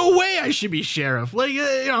 There's no way I should be sheriff.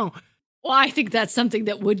 Well, I think that's something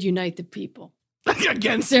that would unite the people.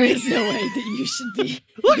 Against there is no way that you should be.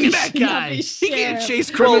 Look at that guy. He can't chase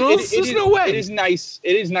criminals. There's no way. It is nice.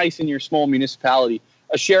 It is nice in your small municipality.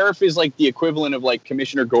 A sheriff is like the equivalent of like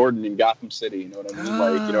Commissioner Gordon in Gotham City. You know what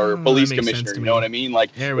I mean? Or police commissioner. You know what I mean?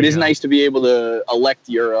 It is nice to be able to elect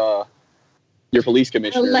your police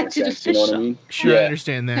commissioner. Elected official. You know what I mean? Sure, I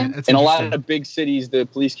understand that. That's in a lot of big cities, the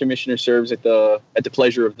police commissioner serves at the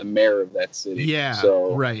pleasure of the mayor of that city. Yeah.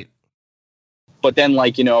 So, right. But then, a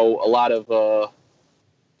lot of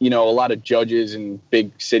judges in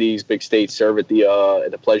big cities, big states serve at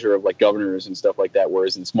the pleasure of like governors and stuff like that.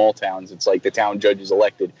 Whereas in small towns, it's like the town judge is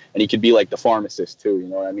elected, and he could be like the pharmacist too. You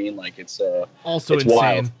know what I mean? It's also it's insane.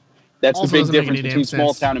 Wild. That's also the big difference between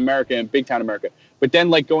small town America and big town America. But then,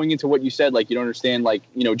 going into what you said, you don't understand,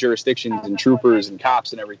 jurisdictions and troopers and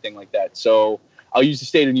cops and everything like that. So I'll use the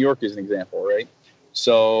state of New York as an example, right?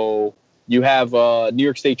 So you have New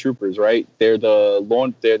York State troopers, right? They're the law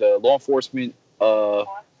enforcement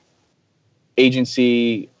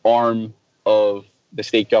agency arm of the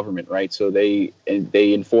state government, right? So they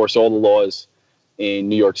enforce all the laws in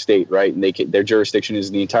New York State, right? And their jurisdiction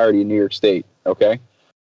is the entirety of New York State, okay?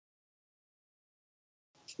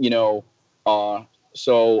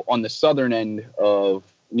 So on the southern end of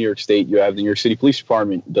New York State, you have the New York City Police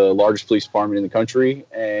Department, the largest police department in the country,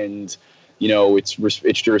 and its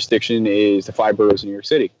jurisdiction is the 5 boroughs in New York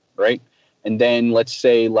City, right? And then let's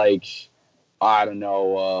say I don't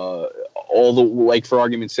know, all the for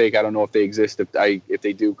argument's sake, I don't know if they exist. If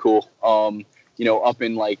they do, cool. Up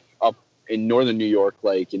in northern New York,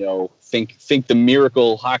 think the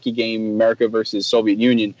miracle hockey game, America versus Soviet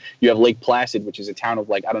Union. You have Lake Placid, which is a town of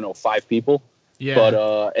 5 people. Yeah.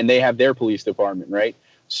 But and they have their police department, right?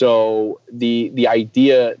 So the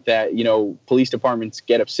idea that police departments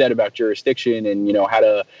get upset about jurisdiction and how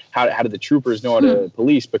do the troopers know how to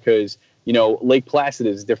police, because Lake Placid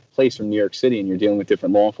is a different place from New York City, and you're dealing with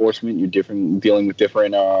different law enforcement. You're dealing with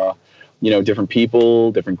different different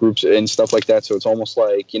people, different groups and stuff like that. So it's almost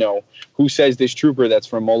who says this trooper that's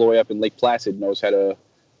from all the way up in Lake Placid knows how to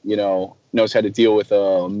deal with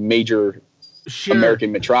a major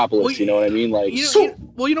American metropolis. Well, you know what I mean? I've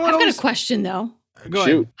got a question though. Go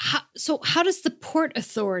ahead. How does the Port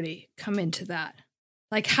Authority come into that?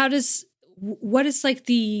 What is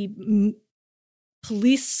the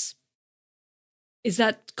police? Is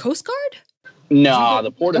that Coast Guard? No,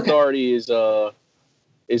 the Port Authority is a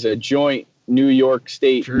joint New York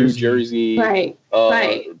State, New Jersey,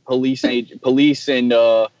 police and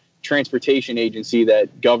transportation agency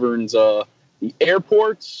that governs the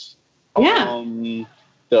airports, the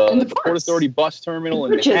Port Authority bus terminal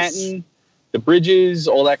in Manhattan, the bridges,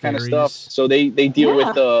 all that kind of stuff. So they deal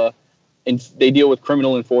with they deal with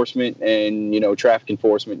criminal enforcement and traffic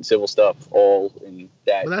enforcement and civil stuff all in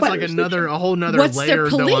that. Well, that's a whole nother layer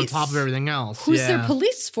though on top of everything else. Who's their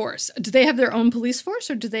police force? Do they have their own police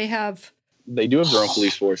force, or do they have? They do have their own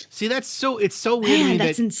police force. See, it's so weird to me.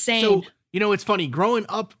 That's insane. So it's funny. Growing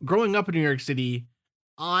up in New York City,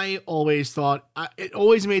 I always thought it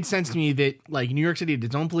always made sense to me that New York City had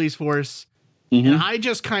its own police force, and I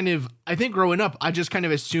think growing up, I just kind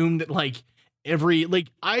of assumed that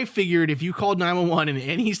I figured if you called 911 in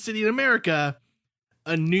any city in America,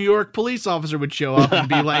 a New York police officer would show up and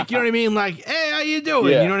be like, you know what I mean? Hey, how you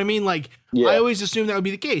doing? You know what I mean? I always assumed that would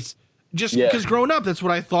be the case. Just because growing up, that's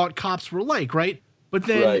what I thought cops were like, right? But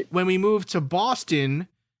then when we moved to Boston,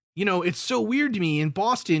 it's so weird to me. In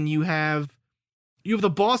Boston, you have the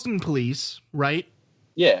Boston police, right?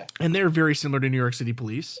 Yeah. And they're very similar to New York City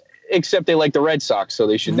police. Except they like the Red Sox, so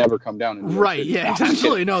they should never come down. In New York Right. City. Yeah,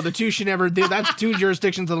 absolutely. No, the two should never, that's two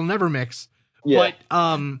jurisdictions that'll never mix. Yeah.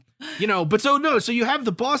 But, so you have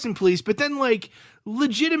the Boston police, but then like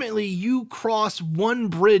legitimately you cross one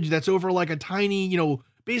bridge that's over like a tiny,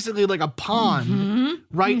 basically like a pond,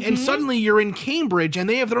 right? And suddenly you're in Cambridge and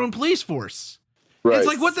they have their own police force. Right. It's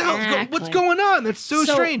like, what the hell? What's going on? That's so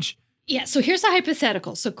strange. Yeah. So here's a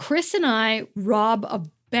hypothetical. So Chris and I rob a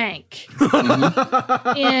bank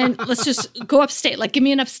and let's just go upstate. Like, give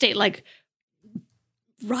me an upstate, like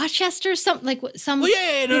Rochester, something like some.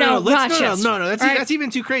 Well, no. That's even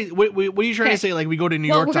too crazy. What are you trying to say? Like, we go to New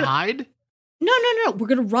York to hide? No. We're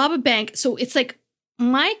gonna rob a bank. So it's like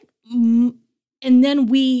and then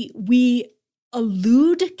we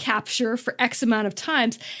elude capture for X amount of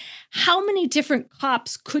times. How many different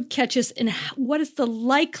cops could catch us, and what is the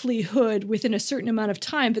likelihood within a certain amount of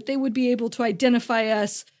time that they would be able to identify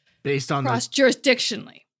us based on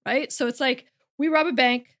cross-jurisdictionally, right? So it's like, we rob a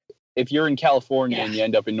bank. If you're in California and you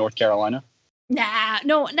end up in North Carolina?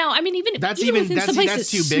 No. I mean, that's some places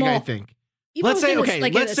too big, I think. Let's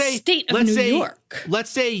say state of New York. Let's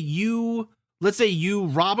say you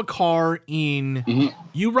rob a car in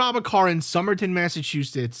Somerton,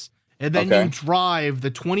 Massachusetts. And then you drive the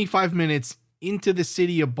 25 minutes into the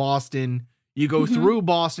city of Boston. You go through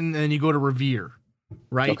Boston and then you go to Revere,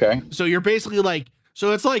 right? Okay. So you're basically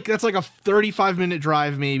that's like a 35-minute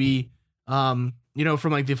drive maybe, from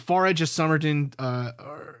like the far edge of Somerton, to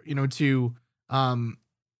Revere.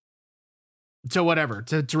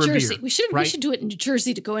 Jersey. We should do it in New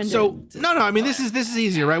Jersey to go into. So no. I mean, this is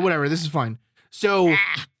easier, right? Whatever. This is fine. So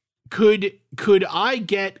could I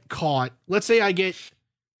get caught? Let's say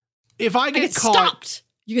if I get caught, stopped.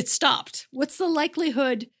 You get stopped. What's the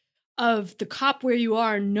likelihood of the cop where you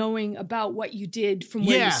are knowing about what you did from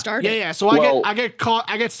where you started? Yeah. So I get caught.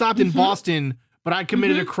 I get stopped in Boston, but I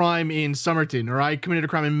committed a crime in Somerton, or I committed a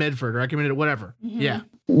crime in Medford, or I committed whatever. Yeah.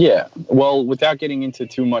 Yeah. Well, without getting into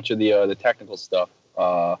too much of the technical stuff,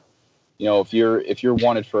 if you're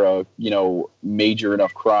wanted for a major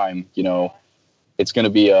enough crime, it's going to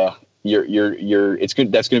be that's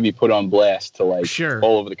going to be put on blast to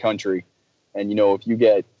all over the country. And if you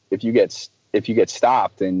get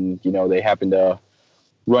stopped and they happen to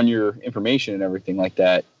run your information and everything like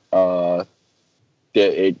that,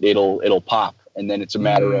 it'll pop. And then it's a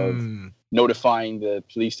matter of notifying the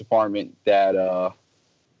police department that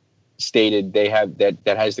stated they have that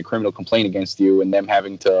has the criminal complaint against you, and them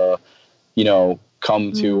having to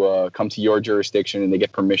come to your jurisdiction, and they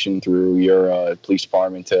get permission through your police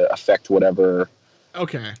department to affect whatever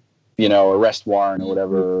arrest warrant or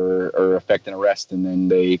whatever, or affect an arrest, and then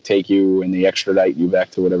they take you and they extradite you back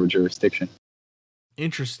to whatever jurisdiction.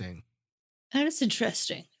 Interesting. That is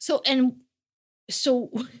interesting. So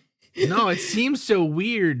no, it seems so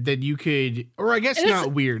weird that you could, or I guess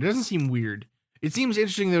not weird. It doesn't seem weird. It seems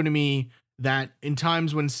interesting though to me that in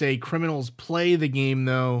times when, say, criminals play the game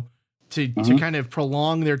though, to kind of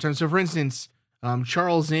prolong their time. So for instance,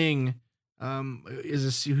 Charles Ng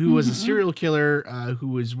who was a serial killer who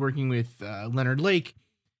was working with Leonard Lake,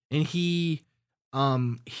 and he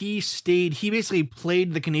basically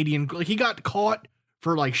played the Canadian, like he got caught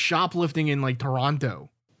for like shoplifting in like Toronto,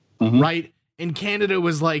 right? And Canada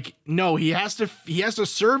was like, no, he has to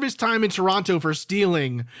serve his time in Toronto for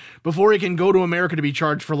stealing before he can go to America to be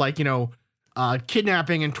charged for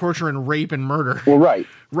kidnapping and torture and rape and murder. Well, right.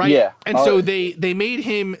 Yeah. And so they made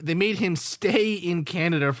him stay in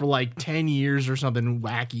Canada for like 10 years or something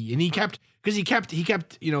wacky. And he kept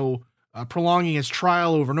prolonging his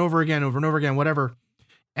trial over and over again, whatever.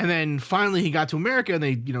 And then finally he got to America and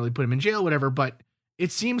they put him in jail, whatever. But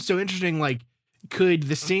it seems so interesting. Like, could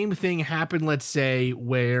the same thing happen? Let's say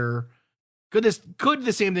could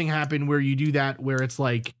the same thing happen where you do that, where it's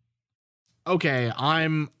like, okay,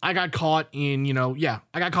 I got caught in, I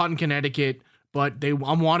got caught in Connecticut, but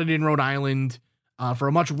I'm wanted in Rhode Island for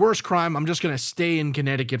a much worse crime. I'm just going to stay in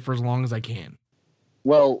Connecticut for as long as I can.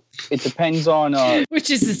 Well, it depends on... which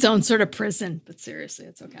is its own sort of prison, but seriously,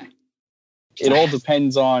 it's okay. It all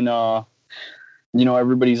depends on,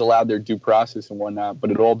 everybody's allowed their due process and whatnot, but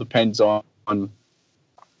it all depends on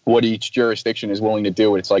what each jurisdiction is willing to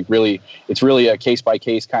do. It's really a case by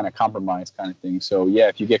case kind of compromise kind of thing. So yeah,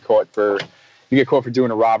 if you get caught for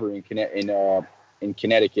doing a robbery in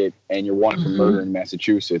Connecticut and you're wanted for murder in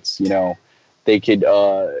Massachusetts, they could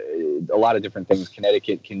a lot of different things.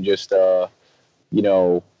 Connecticut can just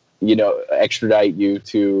extradite you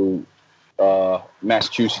to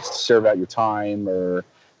Massachusetts to serve out your time, or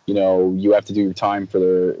you have to do your time for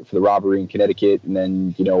the robbery in Connecticut, and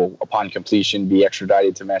then, upon completion, be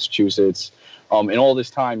extradited to Massachusetts. And all this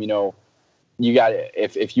time, you got,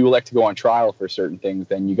 if you elect to go on trial for certain things,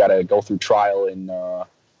 then you got to go through trial in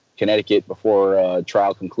Connecticut before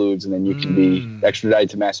trial concludes, and then you can be extradited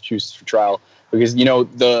to Massachusetts for trial. Because,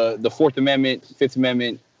 the Fourth Amendment, Fifth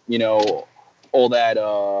Amendment, all that,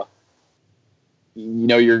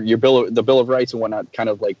 your the Bill of Rights and whatnot kind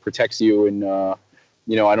of like protects you. And, I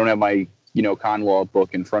don't have my, con law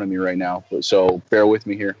book in front of me right now, so bear with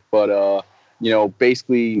me here. But,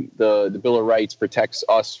 basically the Bill of Rights protects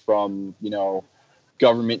us from,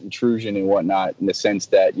 government intrusion and whatnot, in the sense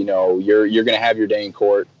that, you're going to have your day in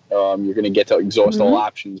court. You're going to get to exhaust all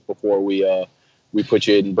options before we put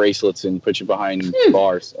you in bracelets and put you behind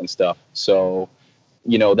bars and stuff. So,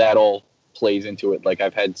 that all plays into it. Like,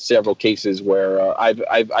 I've had several cases where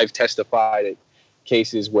I've testified at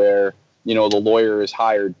cases where, the lawyer is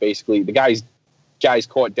hired. Basically, the guy's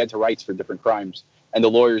caught dead to rights for different crimes, and the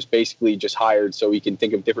lawyer's basically just hired so he can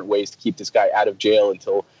think of different ways to keep this guy out of jail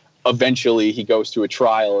until eventually he goes to a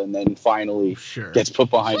trial and then finally gets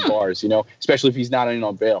put behind bars, especially if he's not in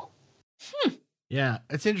on bail. Yeah,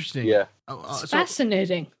 it's interesting. Yeah. It's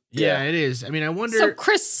fascinating. Yeah, it is. I mean, I wonder. So,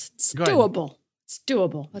 Chris, it's doable. It's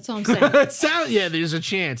doable. That's all I'm saying. There's a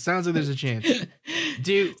chance. Sounds like there's a chance.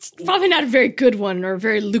 It's probably not a very good one or a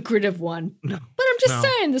very lucrative one. No. But I'm just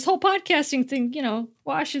saying, this whole podcasting thing,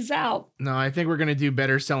 washes out. No, I think we're going to do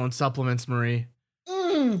better selling supplements, Marie.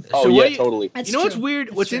 Totally. That's what's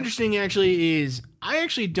weird? What's interesting actually is I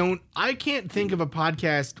can't think of a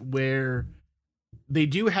podcast where they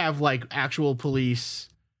do have like actual police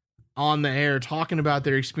on the air talking about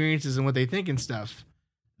their experiences and what they think and stuff.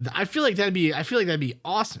 I feel like that'd be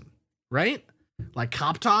awesome, right? Like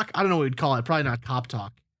cop talk. I don't know what we'd call it. Probably not cop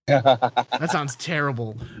talk. That sounds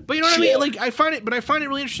terrible. But you know what I mean? Like I find it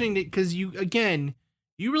really interesting because you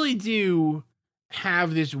really do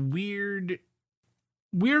have this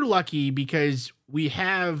we're lucky because we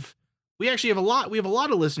actually have a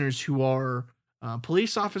lot of listeners who are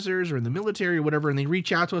police officers or in the military or whatever, and they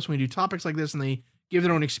reach out to us when we do topics like this and they give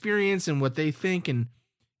their own experience and what they think. And,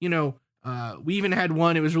 we even had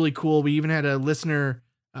one, it was really cool. We even had a listener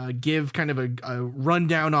give kind of a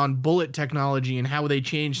rundown on bullet technology and how they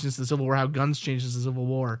changed since the Civil War, how guns changed since the Civil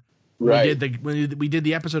War. Right. We did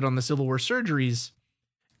the episode on the Civil War surgeries.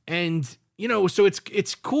 And, so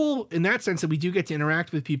it's cool in that sense that we do get to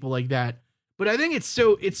interact with people like that. But I think it's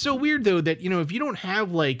so weird though that, if you don't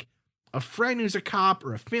have like a friend who's a cop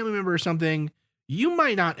or a family member or something, you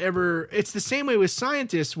might not ever, it's the same way with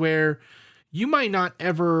scientists where you might not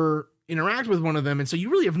ever interact with one of them. And so you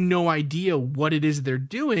really have no idea what it is that they're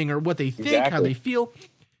doing or what they think, how they feel.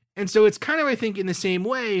 And so it's kind of, I think in the same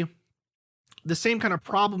way, the same kind of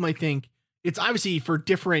problem, I think it's obviously for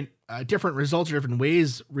different results or different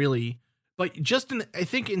ways really, but just I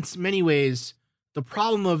think in many ways, the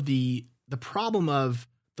problem of the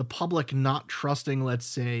public not trusting, let's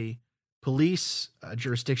say, police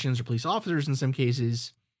jurisdictions or police officers in some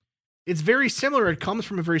cases, it's very similar. It comes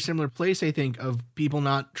from a very similar place, I think, of people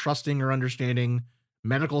not trusting or understanding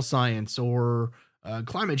medical science or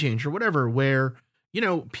climate change or whatever, where,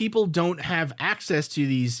 people don't have access to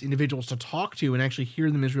these individuals to talk to and actually hear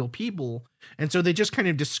them as real people. And so they just kind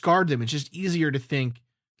of discard them. It's just easier to think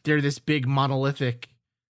they're this big monolithic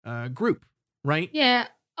group, right? Yeah.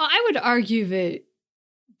 I would argue that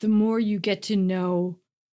the more you get to know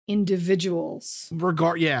individuals,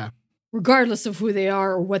 regardless of who they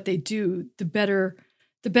are or what they do, the better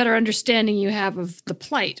understanding you have of the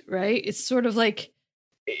plight, right? It's sort of like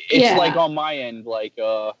it's like on my end, like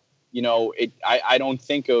I don't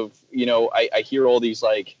think of, I hear all these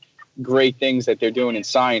like great things that they're doing in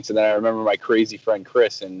science, and then I remember my crazy friend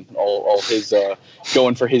Chris and all his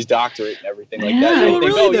going for his doctorate and everything like that. And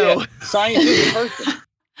I think, science is a person.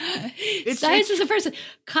 Science is a person.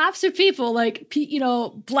 Cops are people. Like,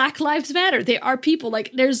 Black Lives Matter. They are people.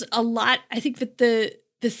 Like, there's a lot. I think that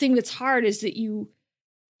the thing that's hard is that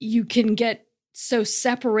you can get so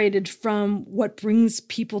separated from what brings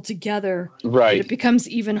people together, right? That it becomes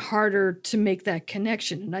even harder to make that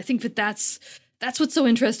connection. And I think that that's what's so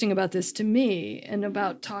interesting about this to me, and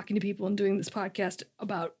about talking to people and doing this podcast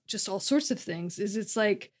about just all sorts of things. Is it's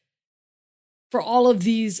like, for all of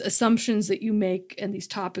these assumptions that you make and these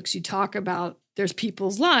topics you talk about, there's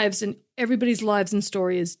people's lives, and everybody's lives and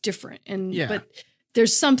story is different. But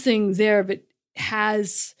there's something there that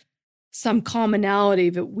has some commonality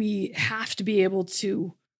that we have to be able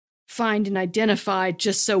to find and identify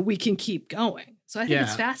just so we can keep going. So I think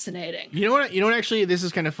it's Yeah. fascinating. You know what? Actually, this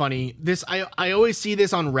is kind of funny. I always see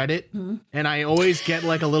this on Reddit, and I always get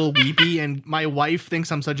like a little weepy, and my wife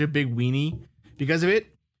thinks I'm such a big weenie because of it.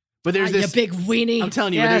 But there's You this big weenie. I'm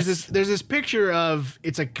telling you, Yes. there's this picture of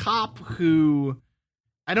it's a cop who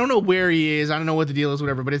I don't know where he is. I don't know what the deal is,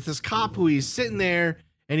 whatever. But it's this cop who he's sitting there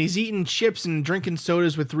and he's eating chips and drinking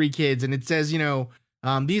sodas with 3 kids, and it says,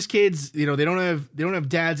 these kids, they don't have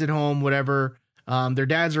dads at home, whatever. Their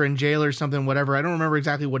dads are in jail or something, whatever. I don't remember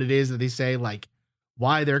exactly what it is that they say, like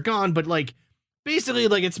why they're gone, but like basically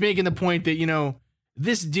like it's making the point that,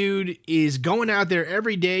 this dude is going out there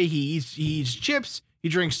every day. He eats chips, he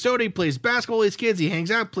drinks soda, he plays basketball with his kids, he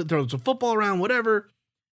hangs out, throws a football around, whatever.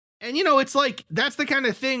 And it's like, that's the kind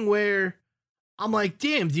of thing where I'm like,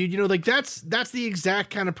 damn, dude, like that's the exact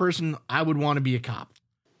kind of person I would want to be a cop.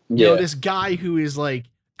 Yeah. This guy who is like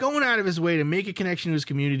going out of his way to make a connection to his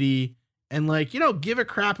community and like, give a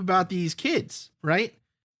crap about these kids, right?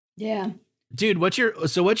 Yeah. Dude, what's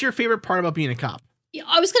your favorite part about being a cop? Yeah,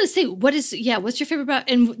 I was going to say, what's your favorite about,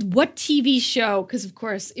 and what TV show? Because, of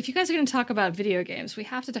course, if you guys are going to talk about video games, we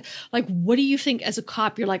have to, what do you think as a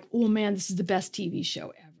cop? You're like, oh man, this is the best TV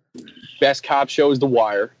show ever. Best cop show is The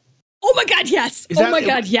Wire. Oh my God, yes.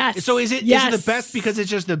 God, yes. So is it the best because it's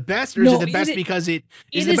just the best, or is it the best because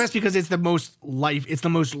it's the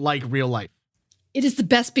most like real life? It is the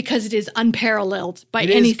best because it is unparalleled by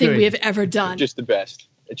anything we have ever done. It's just the best.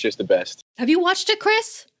 It's just the best. Have you watched it,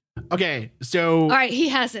 Chris? Okay, so all right, he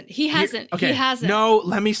hasn't. Okay, he hasn't. No,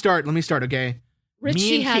 let me start. Okay,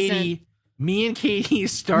 Me and Katie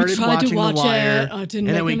started watching The Wire, and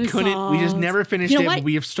then we couldn't. We just never finished it. But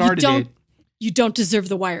we have started it. You don't deserve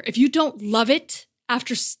The Wire. If you don't love it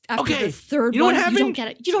after the third one, you don't get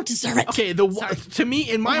it. You don't deserve it. Okay, to me,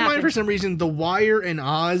 in my mind, for some reason, The Wire and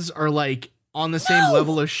Oz are like on the same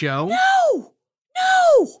level of show. No.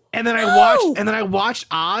 And then I watched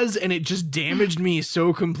Oz, and it just damaged me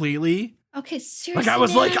so completely. Okay, seriously. Like I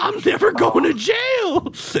was like, I'm never going to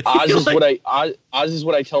jail. Oz is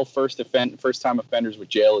what I tell first time offenders what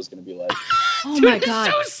jail is going to be like. Oh my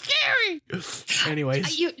God, it's so scary.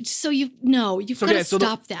 Anyways, you've got to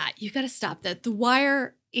stop that. You got to stop that. The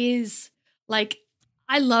Wire is like,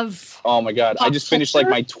 I love. Oh my God, I just finished like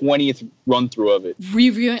my 20th run through of it.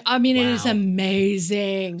 Reviewing. I mean, It is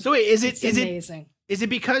amazing. So wait, is it amazing? Is it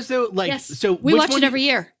because though? Like, yes. So we watch it every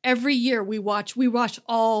year. Every year we watch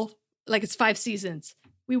all. Like it's 5 seasons.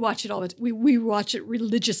 We watch it all. We watch it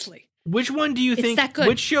religiously. Which one do you think? That good.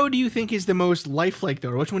 Which show do you think is the most lifelike though?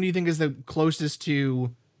 Or which one do you think is the closest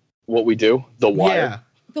to what we do? The Wire. Yeah.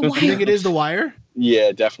 The Wire. You think it is The Wire?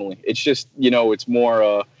 Yeah, definitely. It's just it's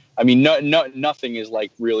more. I mean, nothing is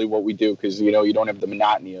like really what we do because you don't have the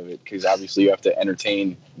monotony of it because obviously you have to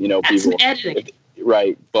entertain people.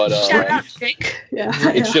 Right, but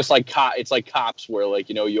it's just like it's like Cops where like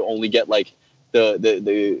you only get like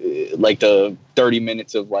the 30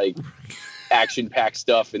 minutes of like action-packed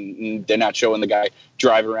stuff and they're not showing the guy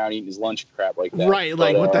driving around eating his lunch and crap like that. Right,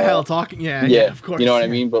 like what the hell talking? Yeah, of course. You know what I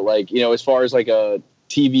mean? But like as far as like a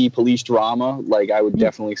TV police drama, like I would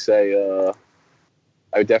definitely say The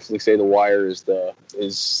Wire is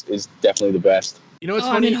definitely the best. It's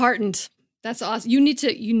funny. I'm enheartened. That's awesome. You need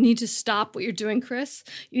to stop what you're doing, Chris.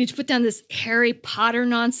 You need to put down this Harry Potter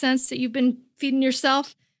nonsense that you've been feeding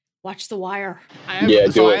yourself. Watch The Wire. I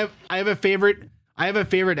have a favorite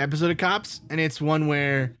episode of Cops, and it's one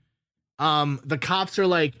where the cops are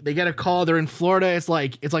like, they get a call, they're in Florida, it's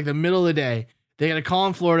like the middle of the day. They get a call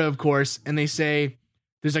in Florida, of course, and they say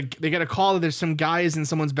they get a call that there's some guys in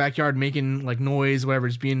someone's backyard making like noise, whatever,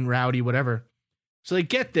 just being rowdy, whatever. So they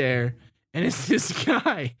get there, and it's this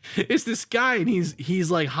guy, and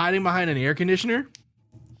he's like hiding behind an air conditioner.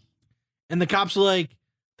 And the cops are like,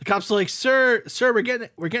 sir, we're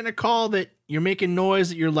getting a call that you're making noise,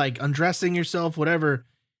 that you're like undressing yourself, whatever.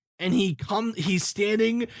 And he's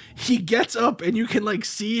standing, he gets up and you can like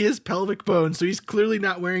see his pelvic bone. So he's clearly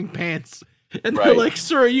not wearing pants. And they're like,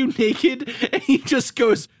 sir, are you naked? And he just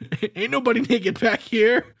goes, ain't nobody naked back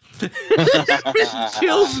here. It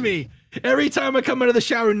kills me. Every time I come out of the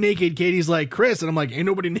shower naked, Katie's like, Chris. And I'm like, ain't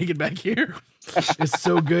nobody naked back here. It's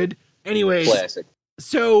so good. Anyways. Classic.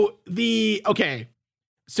 So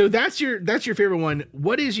So that's your favorite one.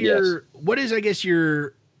 What is your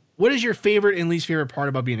favorite and least favorite part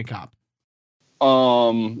about being a cop?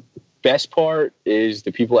 Best part is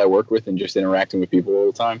the people I work with and just interacting with people all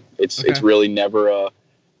the time. It's really never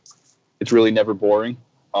boring.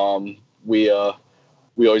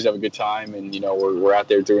 We always have a good time, and we're out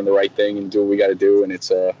there doing the right thing and do what we got to do, and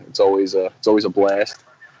it's always a blast.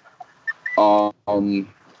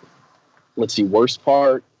 Let's see, worst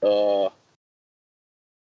part.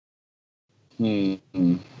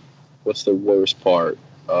 What's the worst part?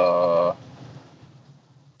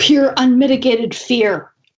 Pure unmitigated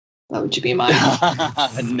fear. That would be mine.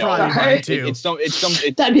 No, Probably mine too. it's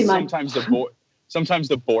That'd be mine. Sometimes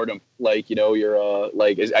the boredom, like, you know, you're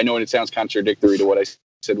like, I know it sounds contradictory to what I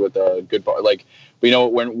said with good part, like, you know,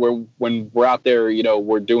 when we're out there, you know,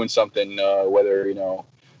 we're doing something, whether, you know,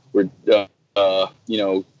 we're you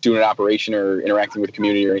know, doing an operation or interacting with the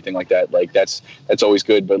community or anything like that, like that's always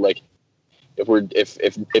good. But like,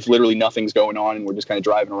 if literally nothing's going on and we're just kind of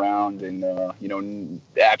driving around and you know,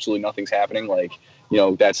 absolutely nothing's happening, like, you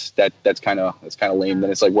know, that's kind of lame.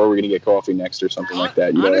 Then it's like, where are we gonna get coffee next or something like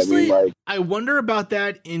that? You Honestly, know what I mean? Like, I wonder about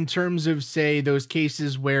that in terms of, say, those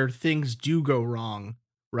cases where things do go wrong,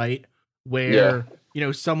 right? Where you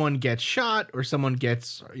know, someone gets shot or someone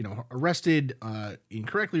gets, you know, arrested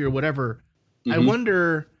incorrectly or whatever. I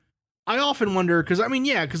often wonder, because I mean,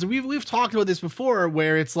 yeah, because we've talked about this before,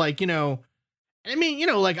 where it's like, you know, I mean, you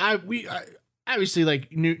know, like I obviously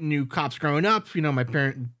like knew cops growing up. You know, my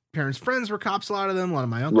parents' friends were cops. A lot of them, a lot of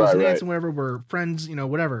my uncles and aunts and whatever were friends. You know,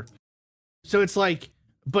 whatever. So it's like,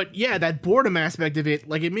 but yeah, that boredom aspect of it,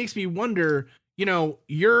 like, it makes me wonder. You know,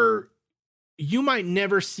 you might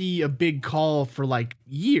never see a big call for like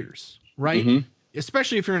years, right?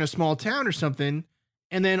 Especially if you're in a small town or something.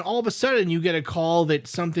 And then all of a sudden you get a call that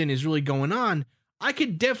something is really going on. I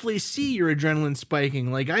could definitely see your adrenaline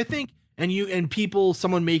spiking. Like, I think,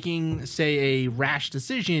 someone making, say, a rash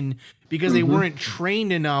decision because they weren't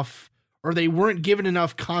trained enough, or they weren't given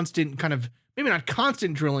enough constant kind of, maybe not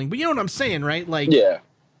constant drilling, but you know what I'm saying, right? Like,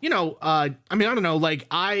 you know, I mean, I don't know, like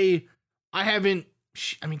I mean,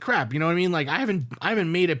 crap, you know what I mean? Like, I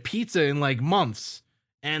haven't made a pizza in like months,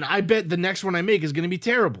 and I bet the next one I make is going to be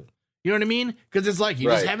terrible. You know what I mean? Because it's like, you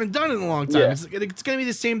just haven't done it in a long time. It's going to be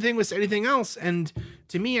the same thing with anything else. And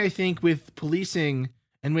to me, I think with policing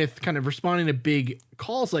and with kind of responding to big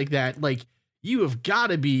calls like that, like, you have got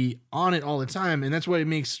to be on it all the time. And that's why it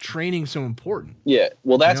makes training so important. Yeah.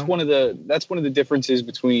 Well, that's one of the differences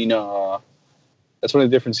between, that's one of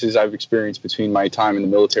the differences I've experienced between my time in the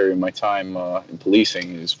military and my time in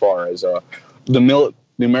policing, as far as the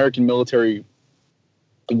American military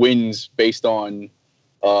wins based on,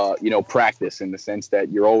 you know, practice, in the sense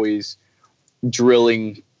that you're always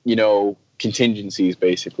drilling, you know, contingencies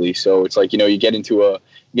basically. So it's like, you know, you get into a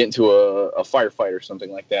firefight or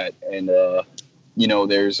something like that, and you know,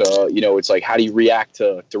 there's you know, it's like, how do you react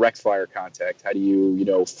to direct fire contact? How do you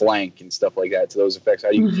know, flank and stuff like that, to those effects?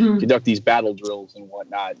 How do you conduct these battle drills and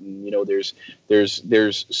whatnot? And, you know, there's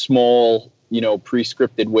small, you know,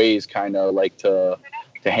 pre-scripted ways kind of like to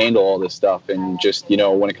handle all this stuff. And just, you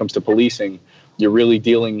know, when it comes to policing, you're really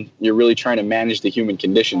trying to manage the human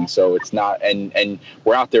condition. So it's not, and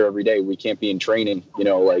we're out there every day. We can't be in training, you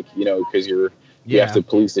know, like, you know, because you have to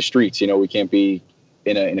police the streets. You know, we can't be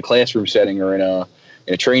in a classroom setting or in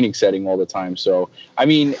a training setting all the time. So, I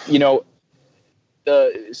mean, you know,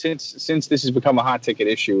 since this has become a hot ticket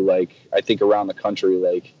issue, like, I think around the country,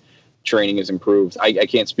 like, training has improved. I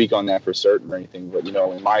can't speak on that for certain or anything, but, you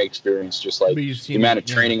know, in my experience, just like the amount of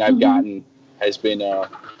training I've gotten has been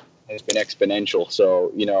exponential.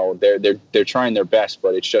 So, you know, they're trying their best,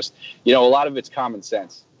 but it's just, you know, a lot of it's common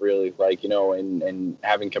sense, really, like, you know, and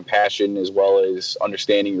having compassion, as well as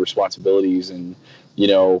understanding your responsibilities, and, you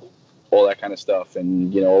know, all that kind of stuff.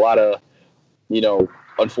 And, you know, a lot of, you know,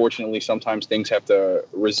 unfortunately, sometimes things have to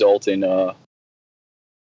result in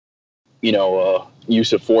you know,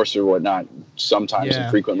 use of force or whatnot, sometimes and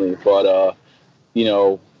frequently. But you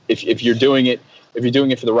know, if you're doing it for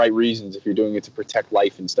the right reasons, if you're doing it to protect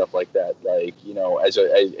life and stuff like that, like, you know,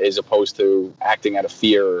 as opposed to acting out of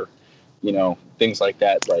fear, or, you know, things like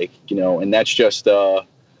that, like, you know, and that's just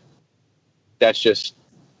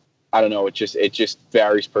I don't know, it just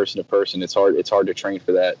varies person to person. It's hard to train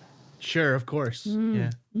for that. Sure, of course.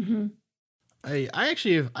 Yeah. I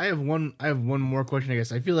actually have one more question, I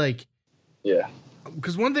guess. I feel like,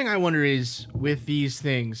 because one thing I wonder is, with these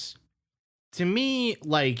things, to me,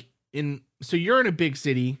 like, so you're in a big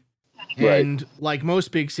city, and like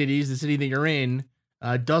most big cities, the city that you're in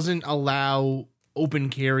doesn't allow open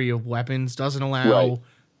carry of weapons, doesn't allow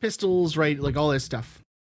pistols, right? Like, all this stuff.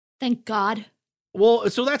 Thank God. Well,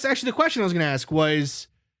 so that's actually the question I was going to ask was,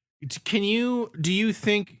 do you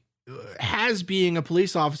think, has being a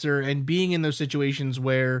police officer and being in those situations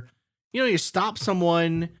where, you know, you stop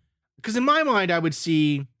someone, because in my mind, I would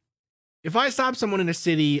see, if I stop someone in a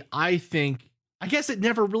city, I guess it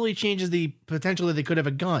never really changes the potential that they could have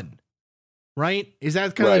a gun, right? Is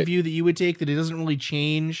that kind of the view that you would take, that it doesn't really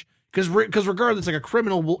change? Because regardless, like, a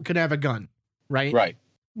criminal could have a gun, right? Right.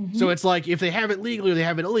 So it's like, if they have it legally or they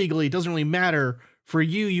have it illegally, it doesn't really matter for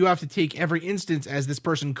you have to take every instance as this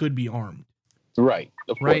person could be armed. Right.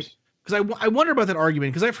 Of course. Right. Because I wonder about that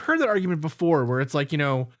argument, because I've heard that argument before where it's like,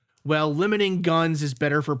 well, limiting guns is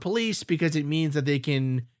better for police because it means that they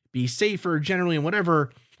can be safer generally and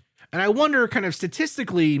whatever. And I wonder kind of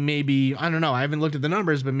statistically, maybe, I don't know, I haven't looked at the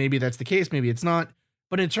numbers, but maybe that's the case, maybe it's not.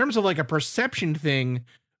 But in terms of like a perception thing,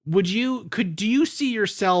 do you see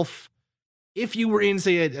yourself, if you were in,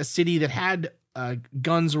 say, a city that had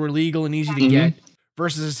guns were legal and easy to get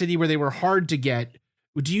versus a city where they were hard to get,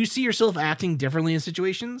 do you see yourself acting differently in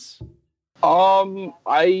situations?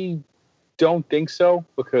 I don't think so,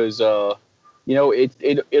 because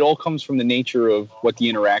it all comes from the nature of what the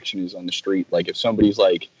interaction is on the street. Like if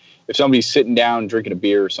somebody's sitting down drinking a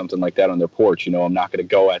beer or something like that on their porch, I'm not going to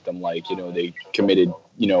go at them like, they committed,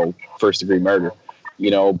 first degree murder,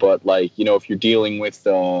 but like, if you're dealing with,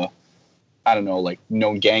 I don't know, like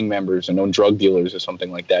known gang members or known drug dealers or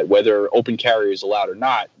something like that, whether open carry is allowed or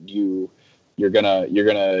not, you're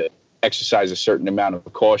gonna exercise a certain amount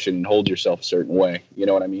of caution and hold yourself a certain way. You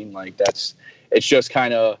know what I mean? Like it's just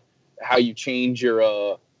kind of how you change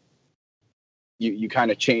your, you kind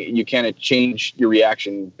of change your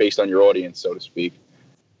reaction based on your audience, so to speak.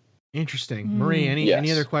 Interesting. Marie,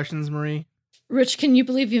 any other questions, Marie? Rich, can you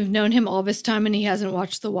believe you've known him all this time and he hasn't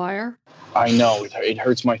watched The Wire? I know. It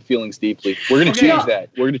hurts my feelings deeply. We're going to change that.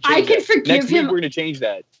 We're going to change that. Forgive Next him. week, we're going to change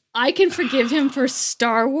that. I can forgive him for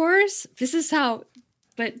Star Wars. This is how,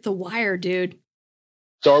 but The Wire, dude.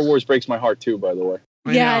 Star Wars breaks my heart too, by the way.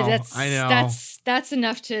 I know. That's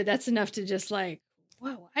enough to just like,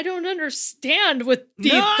 whoa, I don't understand with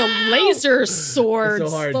the laser swords.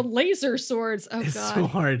 It's so hard. The laser swords. Oh, It's God. so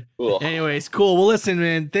hard. Ugh. Anyways, cool. Well, listen,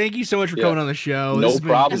 man, thank you so much for coming on the show. No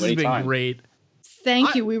problem. This has been Anytime. great.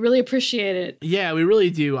 Thank you. We really appreciate it. Yeah, we really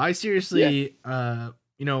do. I seriously, I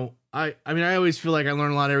always feel like I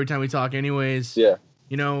learn a lot every time we talk anyways. Yeah.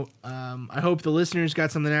 I hope the listeners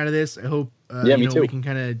got something out of this. I hope, me too. we can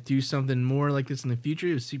kind of do something more like this in the future.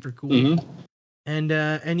 It was super cool. Mm-hmm.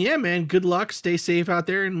 And yeah, man, good luck. Stay safe out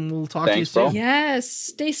there and we'll talk Thanks, to you bro. soon. Yes.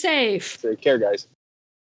 Stay safe. Take care, guys.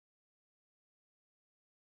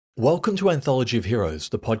 Welcome to Anthology of Heroes,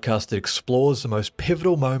 the podcast that explores the most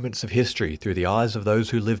pivotal moments of history through the eyes of those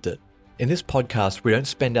who lived it. In this podcast, we don't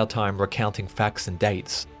spend our time recounting facts and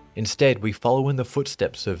dates. Instead, we follow in the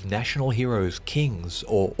footsteps of national heroes, kings,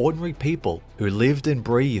 or ordinary people who lived and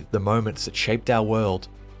breathed the moments that shaped our world.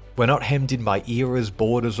 We're not hemmed in by eras,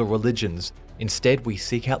 borders, or religions. Instead, we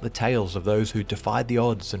seek out the tales of those who defied the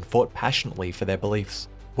odds and fought passionately for their beliefs.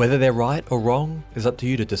 Whether they're right or wrong is up to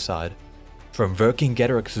you to decide. From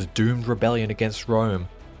Vercingetorix's doomed rebellion against Rome,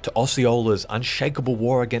 to Osceola's unshakable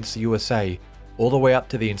war against the USA, all the way up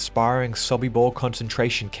to the inspiring Sobibor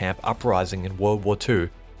concentration camp uprising in World War II,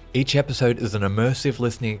 each episode is an immersive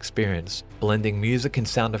listening experience, blending music and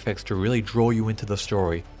sound effects to really draw you into the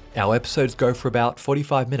story. Our episodes go for about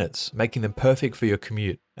 45 minutes, making them perfect for your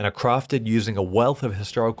commute, and are crafted using a wealth of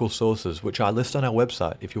historical sources, which I list on our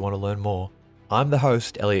website if you want to learn more. I'm the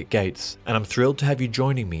host, Elliot Gates, and I'm thrilled to have you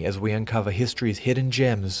joining me as we uncover history's hidden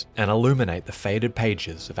gems and illuminate the faded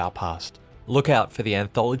pages of our past. Look out for the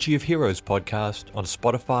Anthology of Heroes podcast on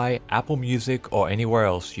Spotify, Apple Music, or anywhere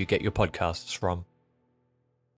else you get your podcasts from.